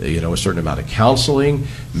 a certain amount of counseling,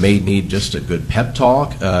 may need just a good pep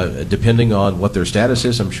talk, depending on what their status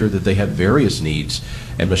is? I'm sure that they have various needs.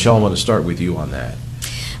 And Michelle, I want to start with you on that.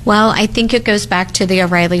 Well, I think it goes back to the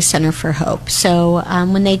O'Reilly Center for Hope. So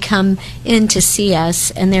when they come in to see us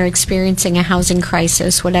and they're experiencing a housing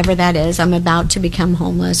crisis, whatever that is, I'm about to become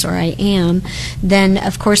homeless or I am, then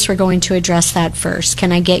of course we're going to address that first.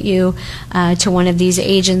 Can I get you to one of these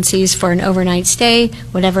agencies for an overnight stay,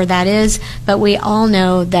 whatever that is? But we all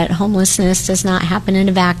know that homelessness does not happen in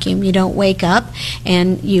a vacuum. You don't wake up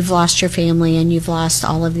and you've lost your family and you've lost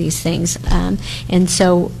all of these things. And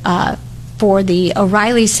so for the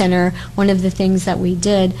O'Reilly Center, one of the things that we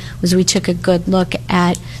did was we took a good look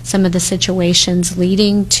at some of the situations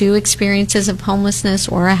leading to experiences of homelessness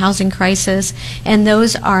or a housing crisis, and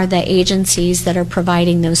those are the agencies that are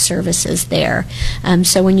providing those services there.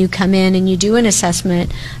 So when you come in and you do an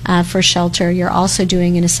assessment for shelter, you're also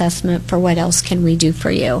doing an assessment for what else can we do for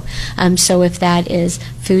you. So if that is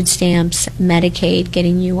food stamps, Medicaid,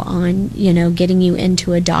 getting you on, getting you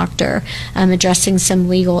into a doctor, addressing some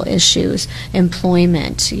legal issues,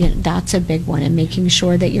 employment, that's a big one, and making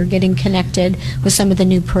sure that you're getting connected with some of the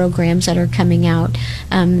new programs that are coming out.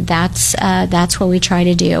 That's what we try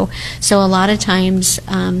to do. So a lot of times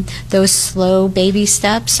those slow baby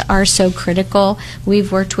steps are so critical.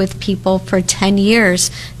 We've worked with people for 10 years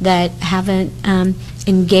that haven't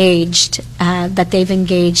engaged, but they've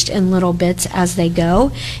engaged in little bits as they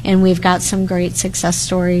go, and we've got some great success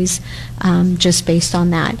stories just based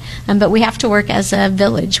on that. But we have to work as a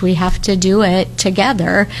village. We have to do it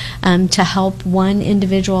together to help one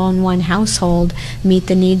individual and one household meet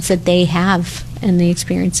the needs that they have and the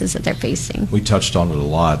experiences that they're facing. We touched on it a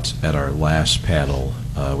lot at our last panel.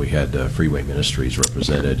 We had Freeway Ministries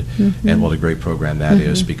represented, and what a great program that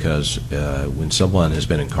is, because when someone has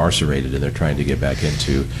been incarcerated and they're trying to get back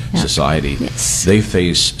into society, they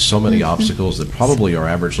face so many obstacles that probably our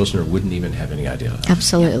average listener wouldn't even have any idea of.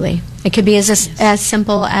 Absolutely. It could be as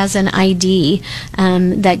simple as an ID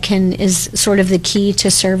that is sort of the key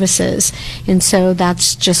to services. And so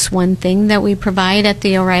that's just one thing that we provide at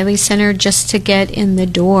the O'Reilly Center just to get in the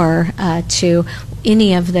door to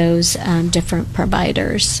any of those different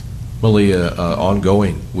providers. Malia,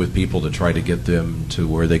 ongoing with people to try to get them to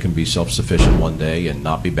where they can be self-sufficient one day and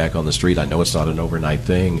not be back on the street. I know it's not an overnight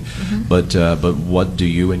thing, but what do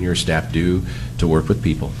you and your staff do to work with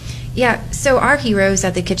people? Yeah, so our heroes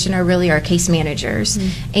at the kitchen are really our case managers,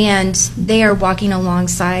 and they are walking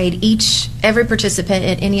alongside every participant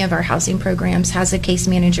at any of our housing programs has a case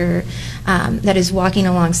manager that is walking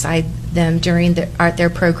alongside them during their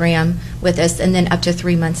program with us, and then up to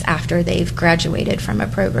 3 months after they've graduated from a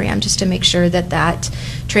program, just to make sure that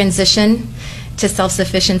transition to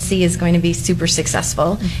self-sufficiency is going to be super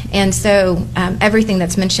successful. And so everything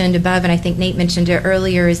that's mentioned above, and I think Nate mentioned it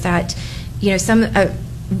earlier, is that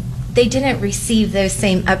they didn't receive those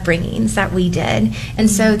same upbringings that we did. And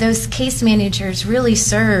so those case managers really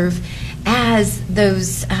serve as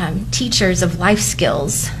those teachers of life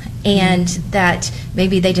skills, and that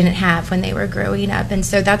maybe they didn't have when they were growing up. And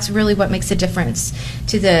so that's really what makes a difference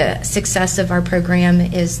to the success of our program,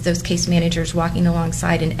 is those case managers walking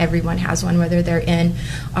alongside, and everyone has one, whether they're in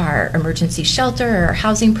our emergency shelter or our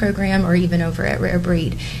housing program or even over at Rare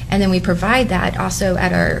Breed. And then we provide that also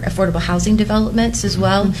at our affordable housing developments as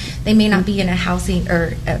well. They may not be in a housing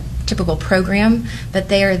or a typical program, but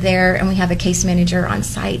they are there, and we have a case manager on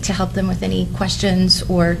site to help them with any questions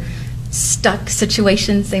or stuck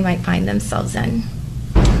situations they might find themselves in.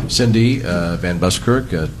 Cindy Van Buskirk,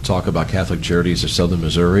 talk about Catholic Charities of Southern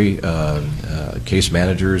Missouri, case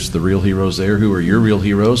managers, the real heroes there. Who are your real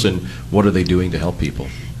heroes, and what are they doing to help people?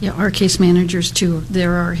 Yeah, our case managers, too,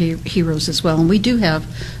 they're our heroes as well. And we do have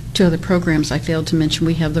 2 other programs I failed to mention.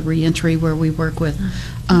 We have the reentry, where we work with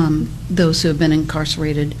those who have been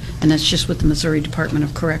incarcerated, and that's just with the Missouri Department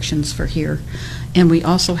of Corrections for here. And we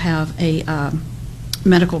also have a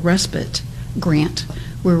medical respite grant,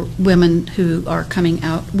 where women who are coming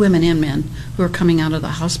out, women and men who are coming out of the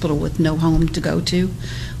hospital with no home to go to,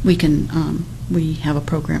 we have a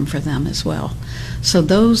program for them as well. So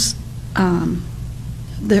those,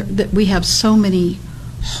 we have so many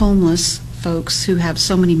homeless folks who have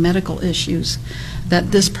so many medical issues that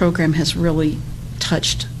this program has really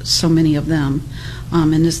touched so many of them,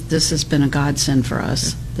 and this has been a godsend for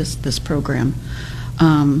us. This program,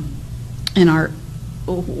 and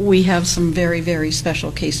we have some very, very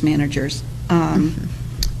special case managers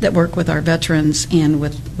that work with our veterans and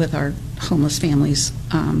with our homeless families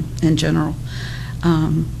in general.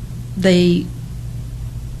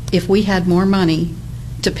 If we had more money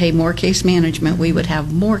to pay more case management, we would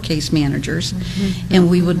have more case managers, and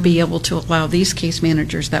we would be able to allow these case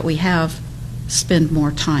managers that we have spend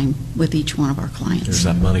more time with each one of our clients. There's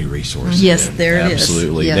that money resource. Yes, there it is.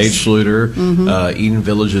 Absolutely. Yes. Nate Schluter, Eden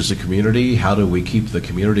Village is a community. How do we keep the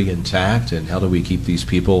community intact, and how do we keep these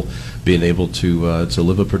people being able to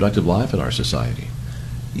live a productive life in our society?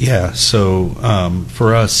 Yeah, so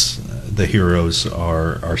for us, the heroes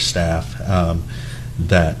are our staff.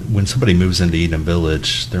 That when somebody moves into Eden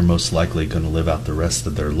Village, they're most likely going to live out the rest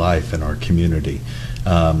of their life in our community.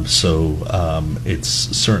 It's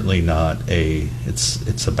certainly not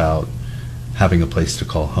it's about having a place to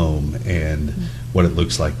call home and what it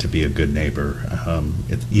looks like to be a good neighbor.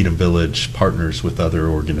 Eden Village partners with other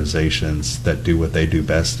organizations that do what they do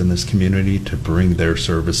best in this community to bring their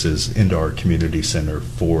services into our community center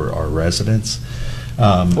for our residents.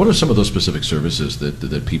 What are some of those specific services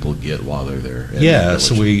that people get while they're there? Yeah,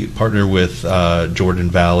 so we partner with Jordan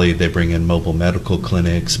Valley. They bring in mobile medical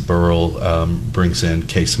clinics. Burrell brings in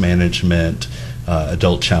case management.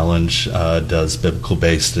 Adult Challenge does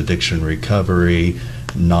biblical-based addiction recovery.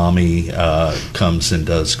 NAMI comes and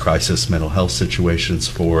does crisis mental health situations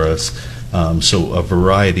for us. So a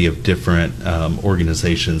variety of different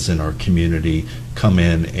organizations in our community come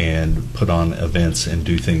in and put on events and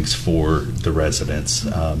do things for the residents.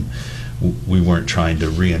 We weren't trying to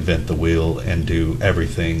reinvent the wheel and do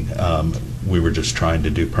everything. We were just trying to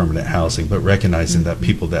do permanent housing, but recognizing that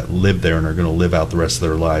people that live there and are going to live out the rest of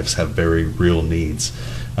their lives have very real needs.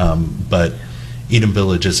 But Eden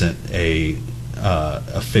Village isn't a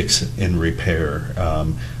fix and repair.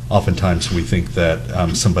 Oftentimes we think that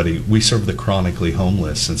we serve the chronically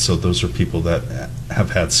homeless, and so those are people that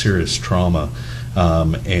have had serious trauma,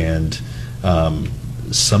 and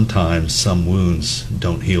sometimes some wounds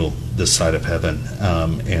don't heal this side of heaven,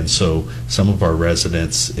 and so some of our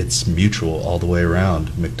residents, it's mutual all the way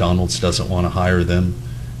around. McDonald's doesn't want to hire them.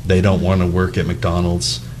 They don't want to work at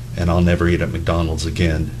McDonald's, and I'll never eat at McDonald's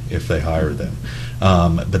again if they hire them.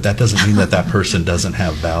 But that doesn't mean that person doesn't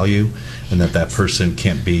have value, and that person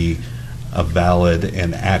can't be a valid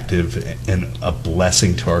and active and a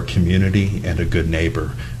blessing to our community and a good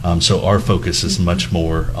neighbor. So our focus is much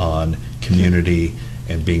more on community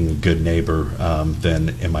and being a good neighbor than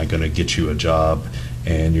am I going to get you a job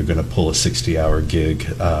and you're going to pull a 60-hour gig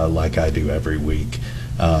like I do every week.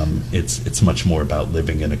 It's much more about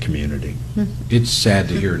living in a community. It's sad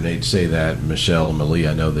to hear Nate say that. Michelle and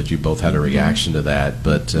Malia, I know that you both had a reaction to that,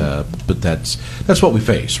 but that's what we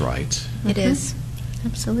face, right? It is.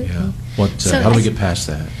 Absolutely. Yeah. So how do we I- get past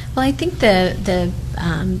that? Well, I think the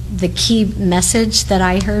key message that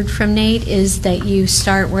I heard from Nate is that you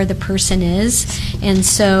start where the person is, and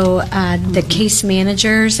so the case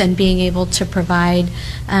managers and being able to provide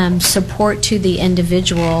support to the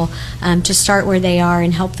individual to start where they are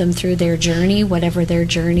and help them through their journey, whatever their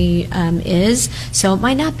journey is. So it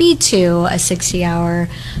might not be to a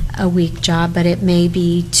 60-hour-a-week job, but it may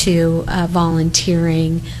be to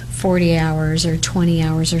volunteering 40 hours or 20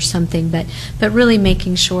 hours or something, but really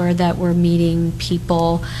making sure that we're meeting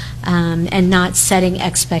people and not setting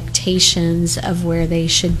expectations of where they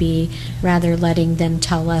should be, rather letting them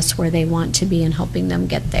tell us where they want to be and helping them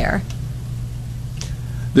get there.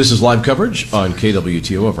 This is live coverage on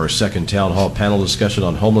KWTO of our second town hall panel discussion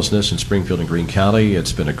on homelessness in Springfield and Greene County.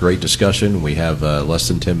 It's been a great discussion. We have less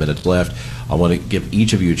than 10 minutes left. I want to give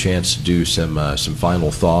each of you a chance to do some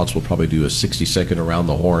final thoughts. We'll probably do a 60-second around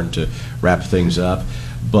the horn to wrap things up.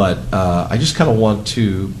 But I just kind of want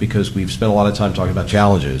to, because we've spent a lot of time talking about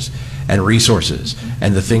challenges and resources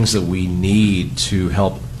and the things that we need to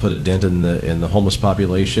help put a dent in the homeless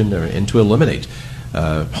population and to eliminate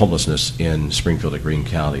homelessness in Springfield and Greene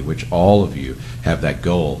County, which all of you have that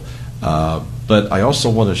goal. But I also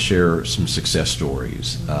want to share some success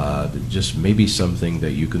stories, just maybe something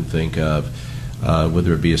that you can think of,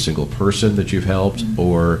 whether it be a single person that you've helped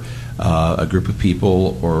or a group of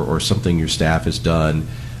people or something your staff has done,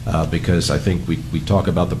 because I think we talk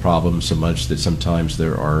about the problem so much that sometimes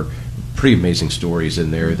there are pretty amazing stories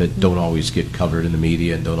in there that don't always get covered in the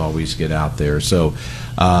media and don't always get out there. So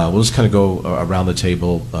we'll just kind of go around the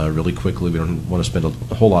table really quickly. We don't want to spend a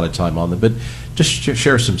whole lot of time on them, but just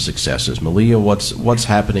share some successes. Malia, what's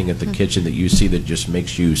happening at the kitchen that you see that just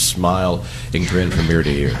makes you smile and grin from ear to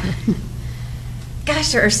ear?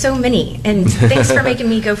 Gosh, there are so many, and thanks for making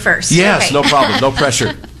me go first. Yes, Okay. no problem, no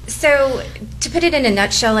pressure. So, to put it in a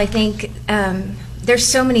nutshell, I think there's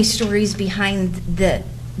so many stories behind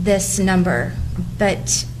this number,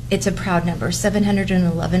 but it's a proud number.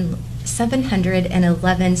 711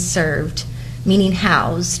 served, meaning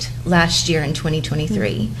housed, last year in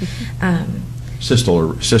 2023. Sister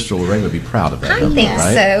Lorraine would be proud of that I number, think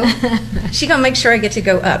right? so. She's going to make sure I get to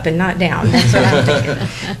go up and not down. That's what I'm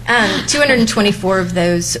thinking. 224 of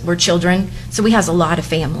those were children. So we has a lot of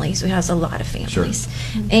families. Sure.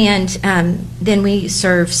 And then we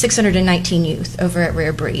serve 619 youth over at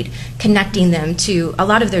Rare Breed, connecting them to a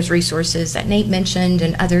lot of those resources that Nate mentioned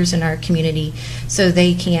and others in our community, so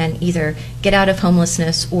they can either get out of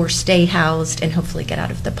homelessness or stay housed and hopefully get out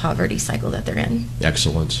of the poverty cycle that they're in.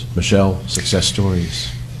 Excellent. Michelle, success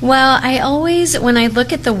stories. Well, I always, when I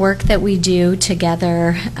look at the work that we do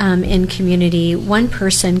together in community, one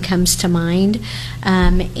person comes to mind,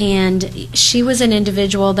 and she was an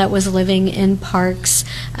individual that was living in parks.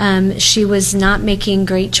 She was not making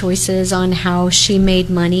great choices on how she made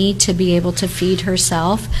money to be able to feed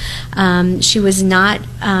herself. She was not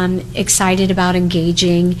excited about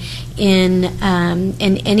engaging in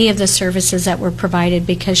any of the services that were provided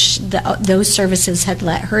because those services had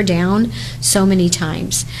let her down so many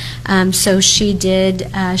times. So she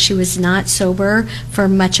was not sober for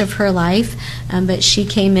much of her life, but she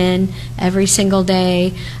came in every single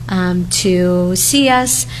day to see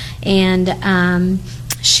us, and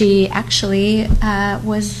she actually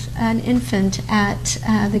was an infant at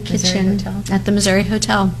the kitchen at the Missouri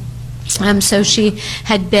Hotel. So she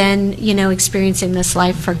had been, experiencing this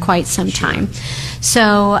life for quite some time.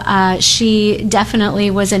 So she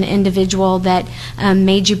definitely was an individual that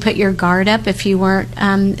made you put your guard up if you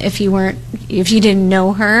didn't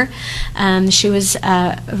know her. She was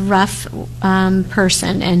a rough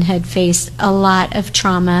person and had faced a lot of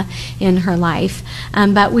trauma in her life.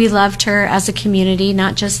 But we loved her as a community,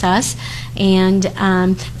 not just us. And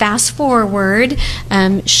fast forward,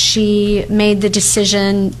 she made the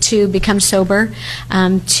decision to become sober,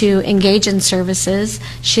 to engage in services.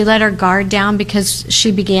 She let her guard down because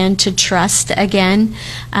she began to trust again,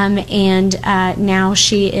 and now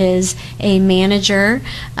she is a manager.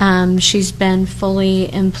 She's been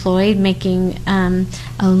fully employed, making a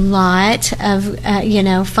lot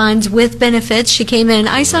of funds with benefits. She came in.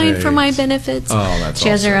 I signed for my benefits. Oh, that's She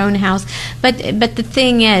has her awesome. own house, but the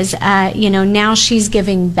thing is, now she's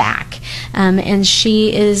giving back, and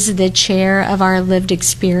she is the chair of our Lived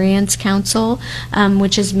Experience Council,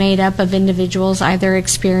 which is made up of individuals either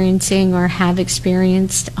experiencing or have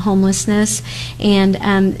experienced homelessness, and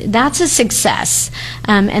that's a success,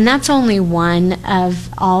 and that's only one of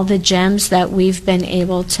all the gems that we've been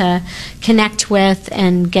able to connect with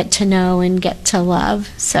and get to know and get to love.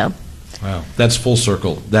 So. Wow, that's full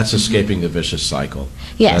circle. That's escaping the vicious cycle.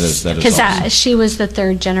 Yes, that is because awesome. she was the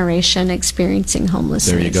third generation experiencing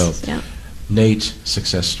homelessness. There you go. Yeah. Nate,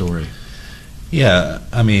 success story. Yeah,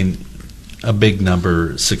 I mean, a big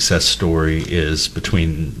number success story is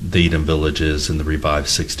between the Eden Villages and the Revive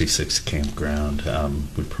 66 campground.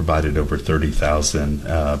 We provided over 30,000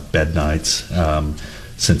 bed nights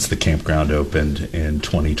since the campground opened in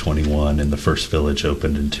 2021, and the first village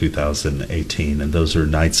opened in 2018. And those are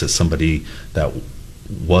nights that somebody that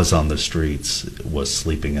was on the streets was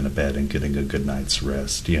sleeping in a bed and getting a good night's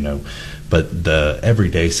rest, you know. But the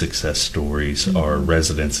everyday success stories are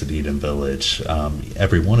residents at Eden Village.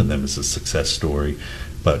 Every one of them is a success story.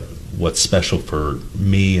 But what's special for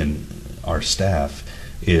me and our staff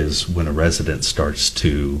is when a resident starts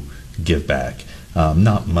to give back.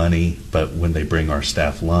 Not money, but when they bring our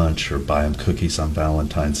staff lunch or buy them cookies on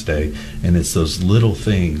Valentine's Day. And it's those little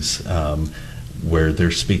things where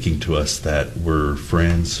they're speaking to us that we're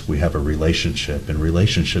friends, we have a relationship, and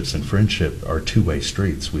relationships and friendship are two-way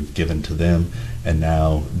streets. We've given to them, and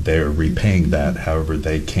now they're repaying that however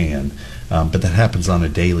they can. But that happens on a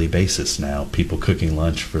daily basis now. People cooking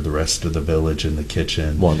lunch for the rest of the village in the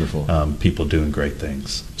kitchen. Wonderful. People doing great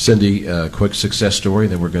things. Cindy, a quick success story,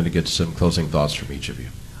 then we're going to get some closing thoughts from each of you.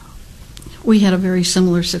 We had a very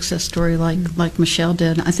similar success story like Michelle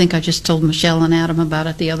did. I think I just told Michelle and Adam about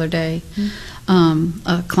it the other day.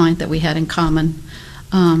 A client that we had in common.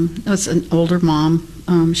 It was an older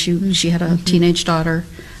mom. She had a teenage daughter.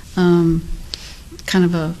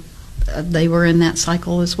 They were in that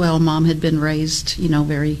cycle as well. Mom had been raised,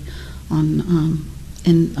 very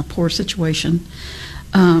in a poor situation.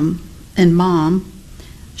 And Mom,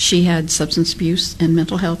 she had substance abuse and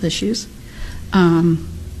mental health issues.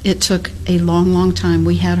 It took a long, long time.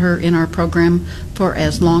 We had her in our program for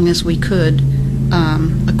as long as we could,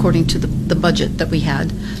 according to the budget that we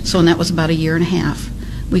had. So, and that was about 1.5 years.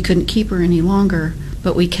 We couldn't keep her any longer,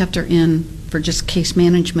 but we kept her in for just case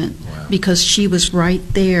management. Wow. Because she was right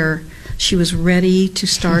there. She was ready to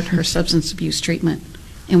start her substance abuse treatment,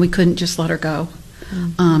 and we couldn't just let her go.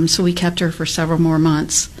 So we kept her for several more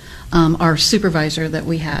months. Our supervisor that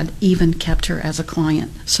we had even kept her as a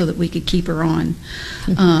client so that we could keep her on.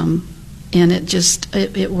 And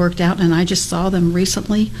it worked out, and I just saw them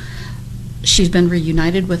recently. She's been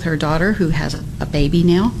reunited with her daughter, who has a baby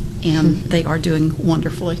now, and they are doing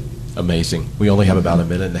wonderfully. Amazing. We only have about 1.5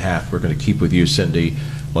 minutes. We're going to keep with you, Cindy.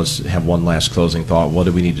 Let's have one last closing thought. What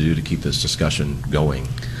do we need to do to keep this discussion going?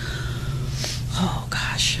 Oh,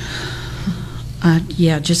 gosh. I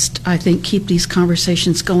think keep these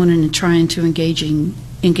conversations going and trying to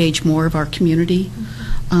engage more of our community.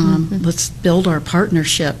 Let's build our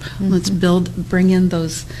partnership. Let's bring in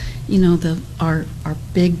those, our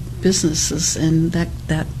big businesses, and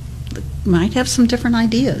that might have some different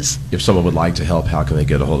ideas. If someone would like to help, how can they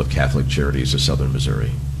get a hold of Catholic Charities of Southern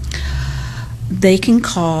Missouri? They can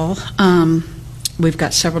call. We've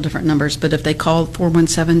got several different numbers, but if they call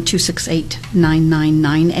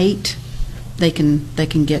 417-268-9998, they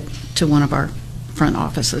can get to one of our front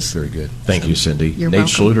offices. Very good. Thank you, Cindy. You're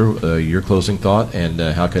Nate welcome. Schluter, your closing thought, and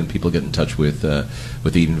how can people get in touch with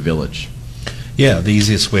Eden Village? Yeah, the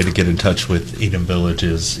easiest way to get in touch with Eden Village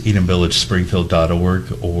is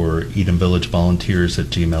edenvillagespringfield.org or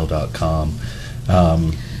edenvillagevolunteers@gmail.com.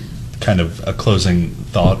 Kind of a closing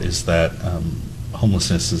thought is that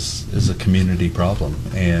homelessness is a community problem,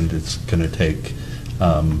 and it's going to take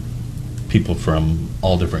people from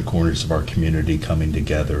all different corners of our community coming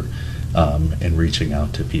together and reaching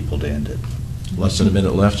out to people to end it. Less than a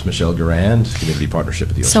minute left. Michelle Durand, Community Partnership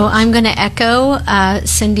with the So Ozarks. I'm going to echo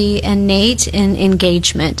Cindy and Nate in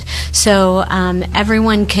engagement. So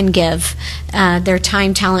everyone can give their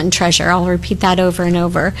time, talent, and treasure. I'll repeat that over and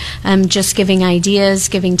over. Just giving ideas,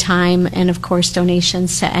 giving time, and of course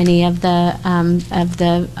donations to any of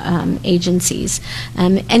the agencies.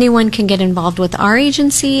 Anyone can get involved with our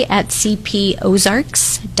agency at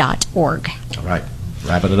cpozarks.org. All right.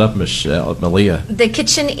 Wrapping it up, Malia.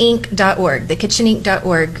 Thekitcheninc.org.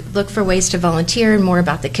 Thekitcheninc.org. Look for ways to volunteer and more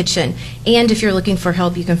about the kitchen. And if you're looking for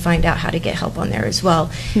help, you can find out how to get help on there as well.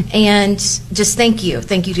 And just thank you.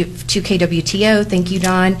 Thank you to KWTO. Thank you,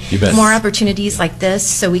 Don. You bet. More opportunities like this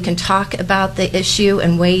so we can talk about the issue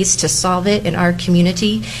and ways to solve it in our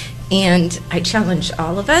community. And I challenge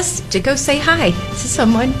all of us to go say hi to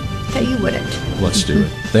someone. that you wouldn't. Let's do it.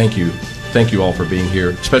 Thank you. Thank you all for being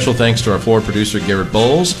here. Special thanks to our floor producer, Garrett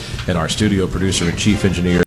Bowles, and our studio producer and chief engineer,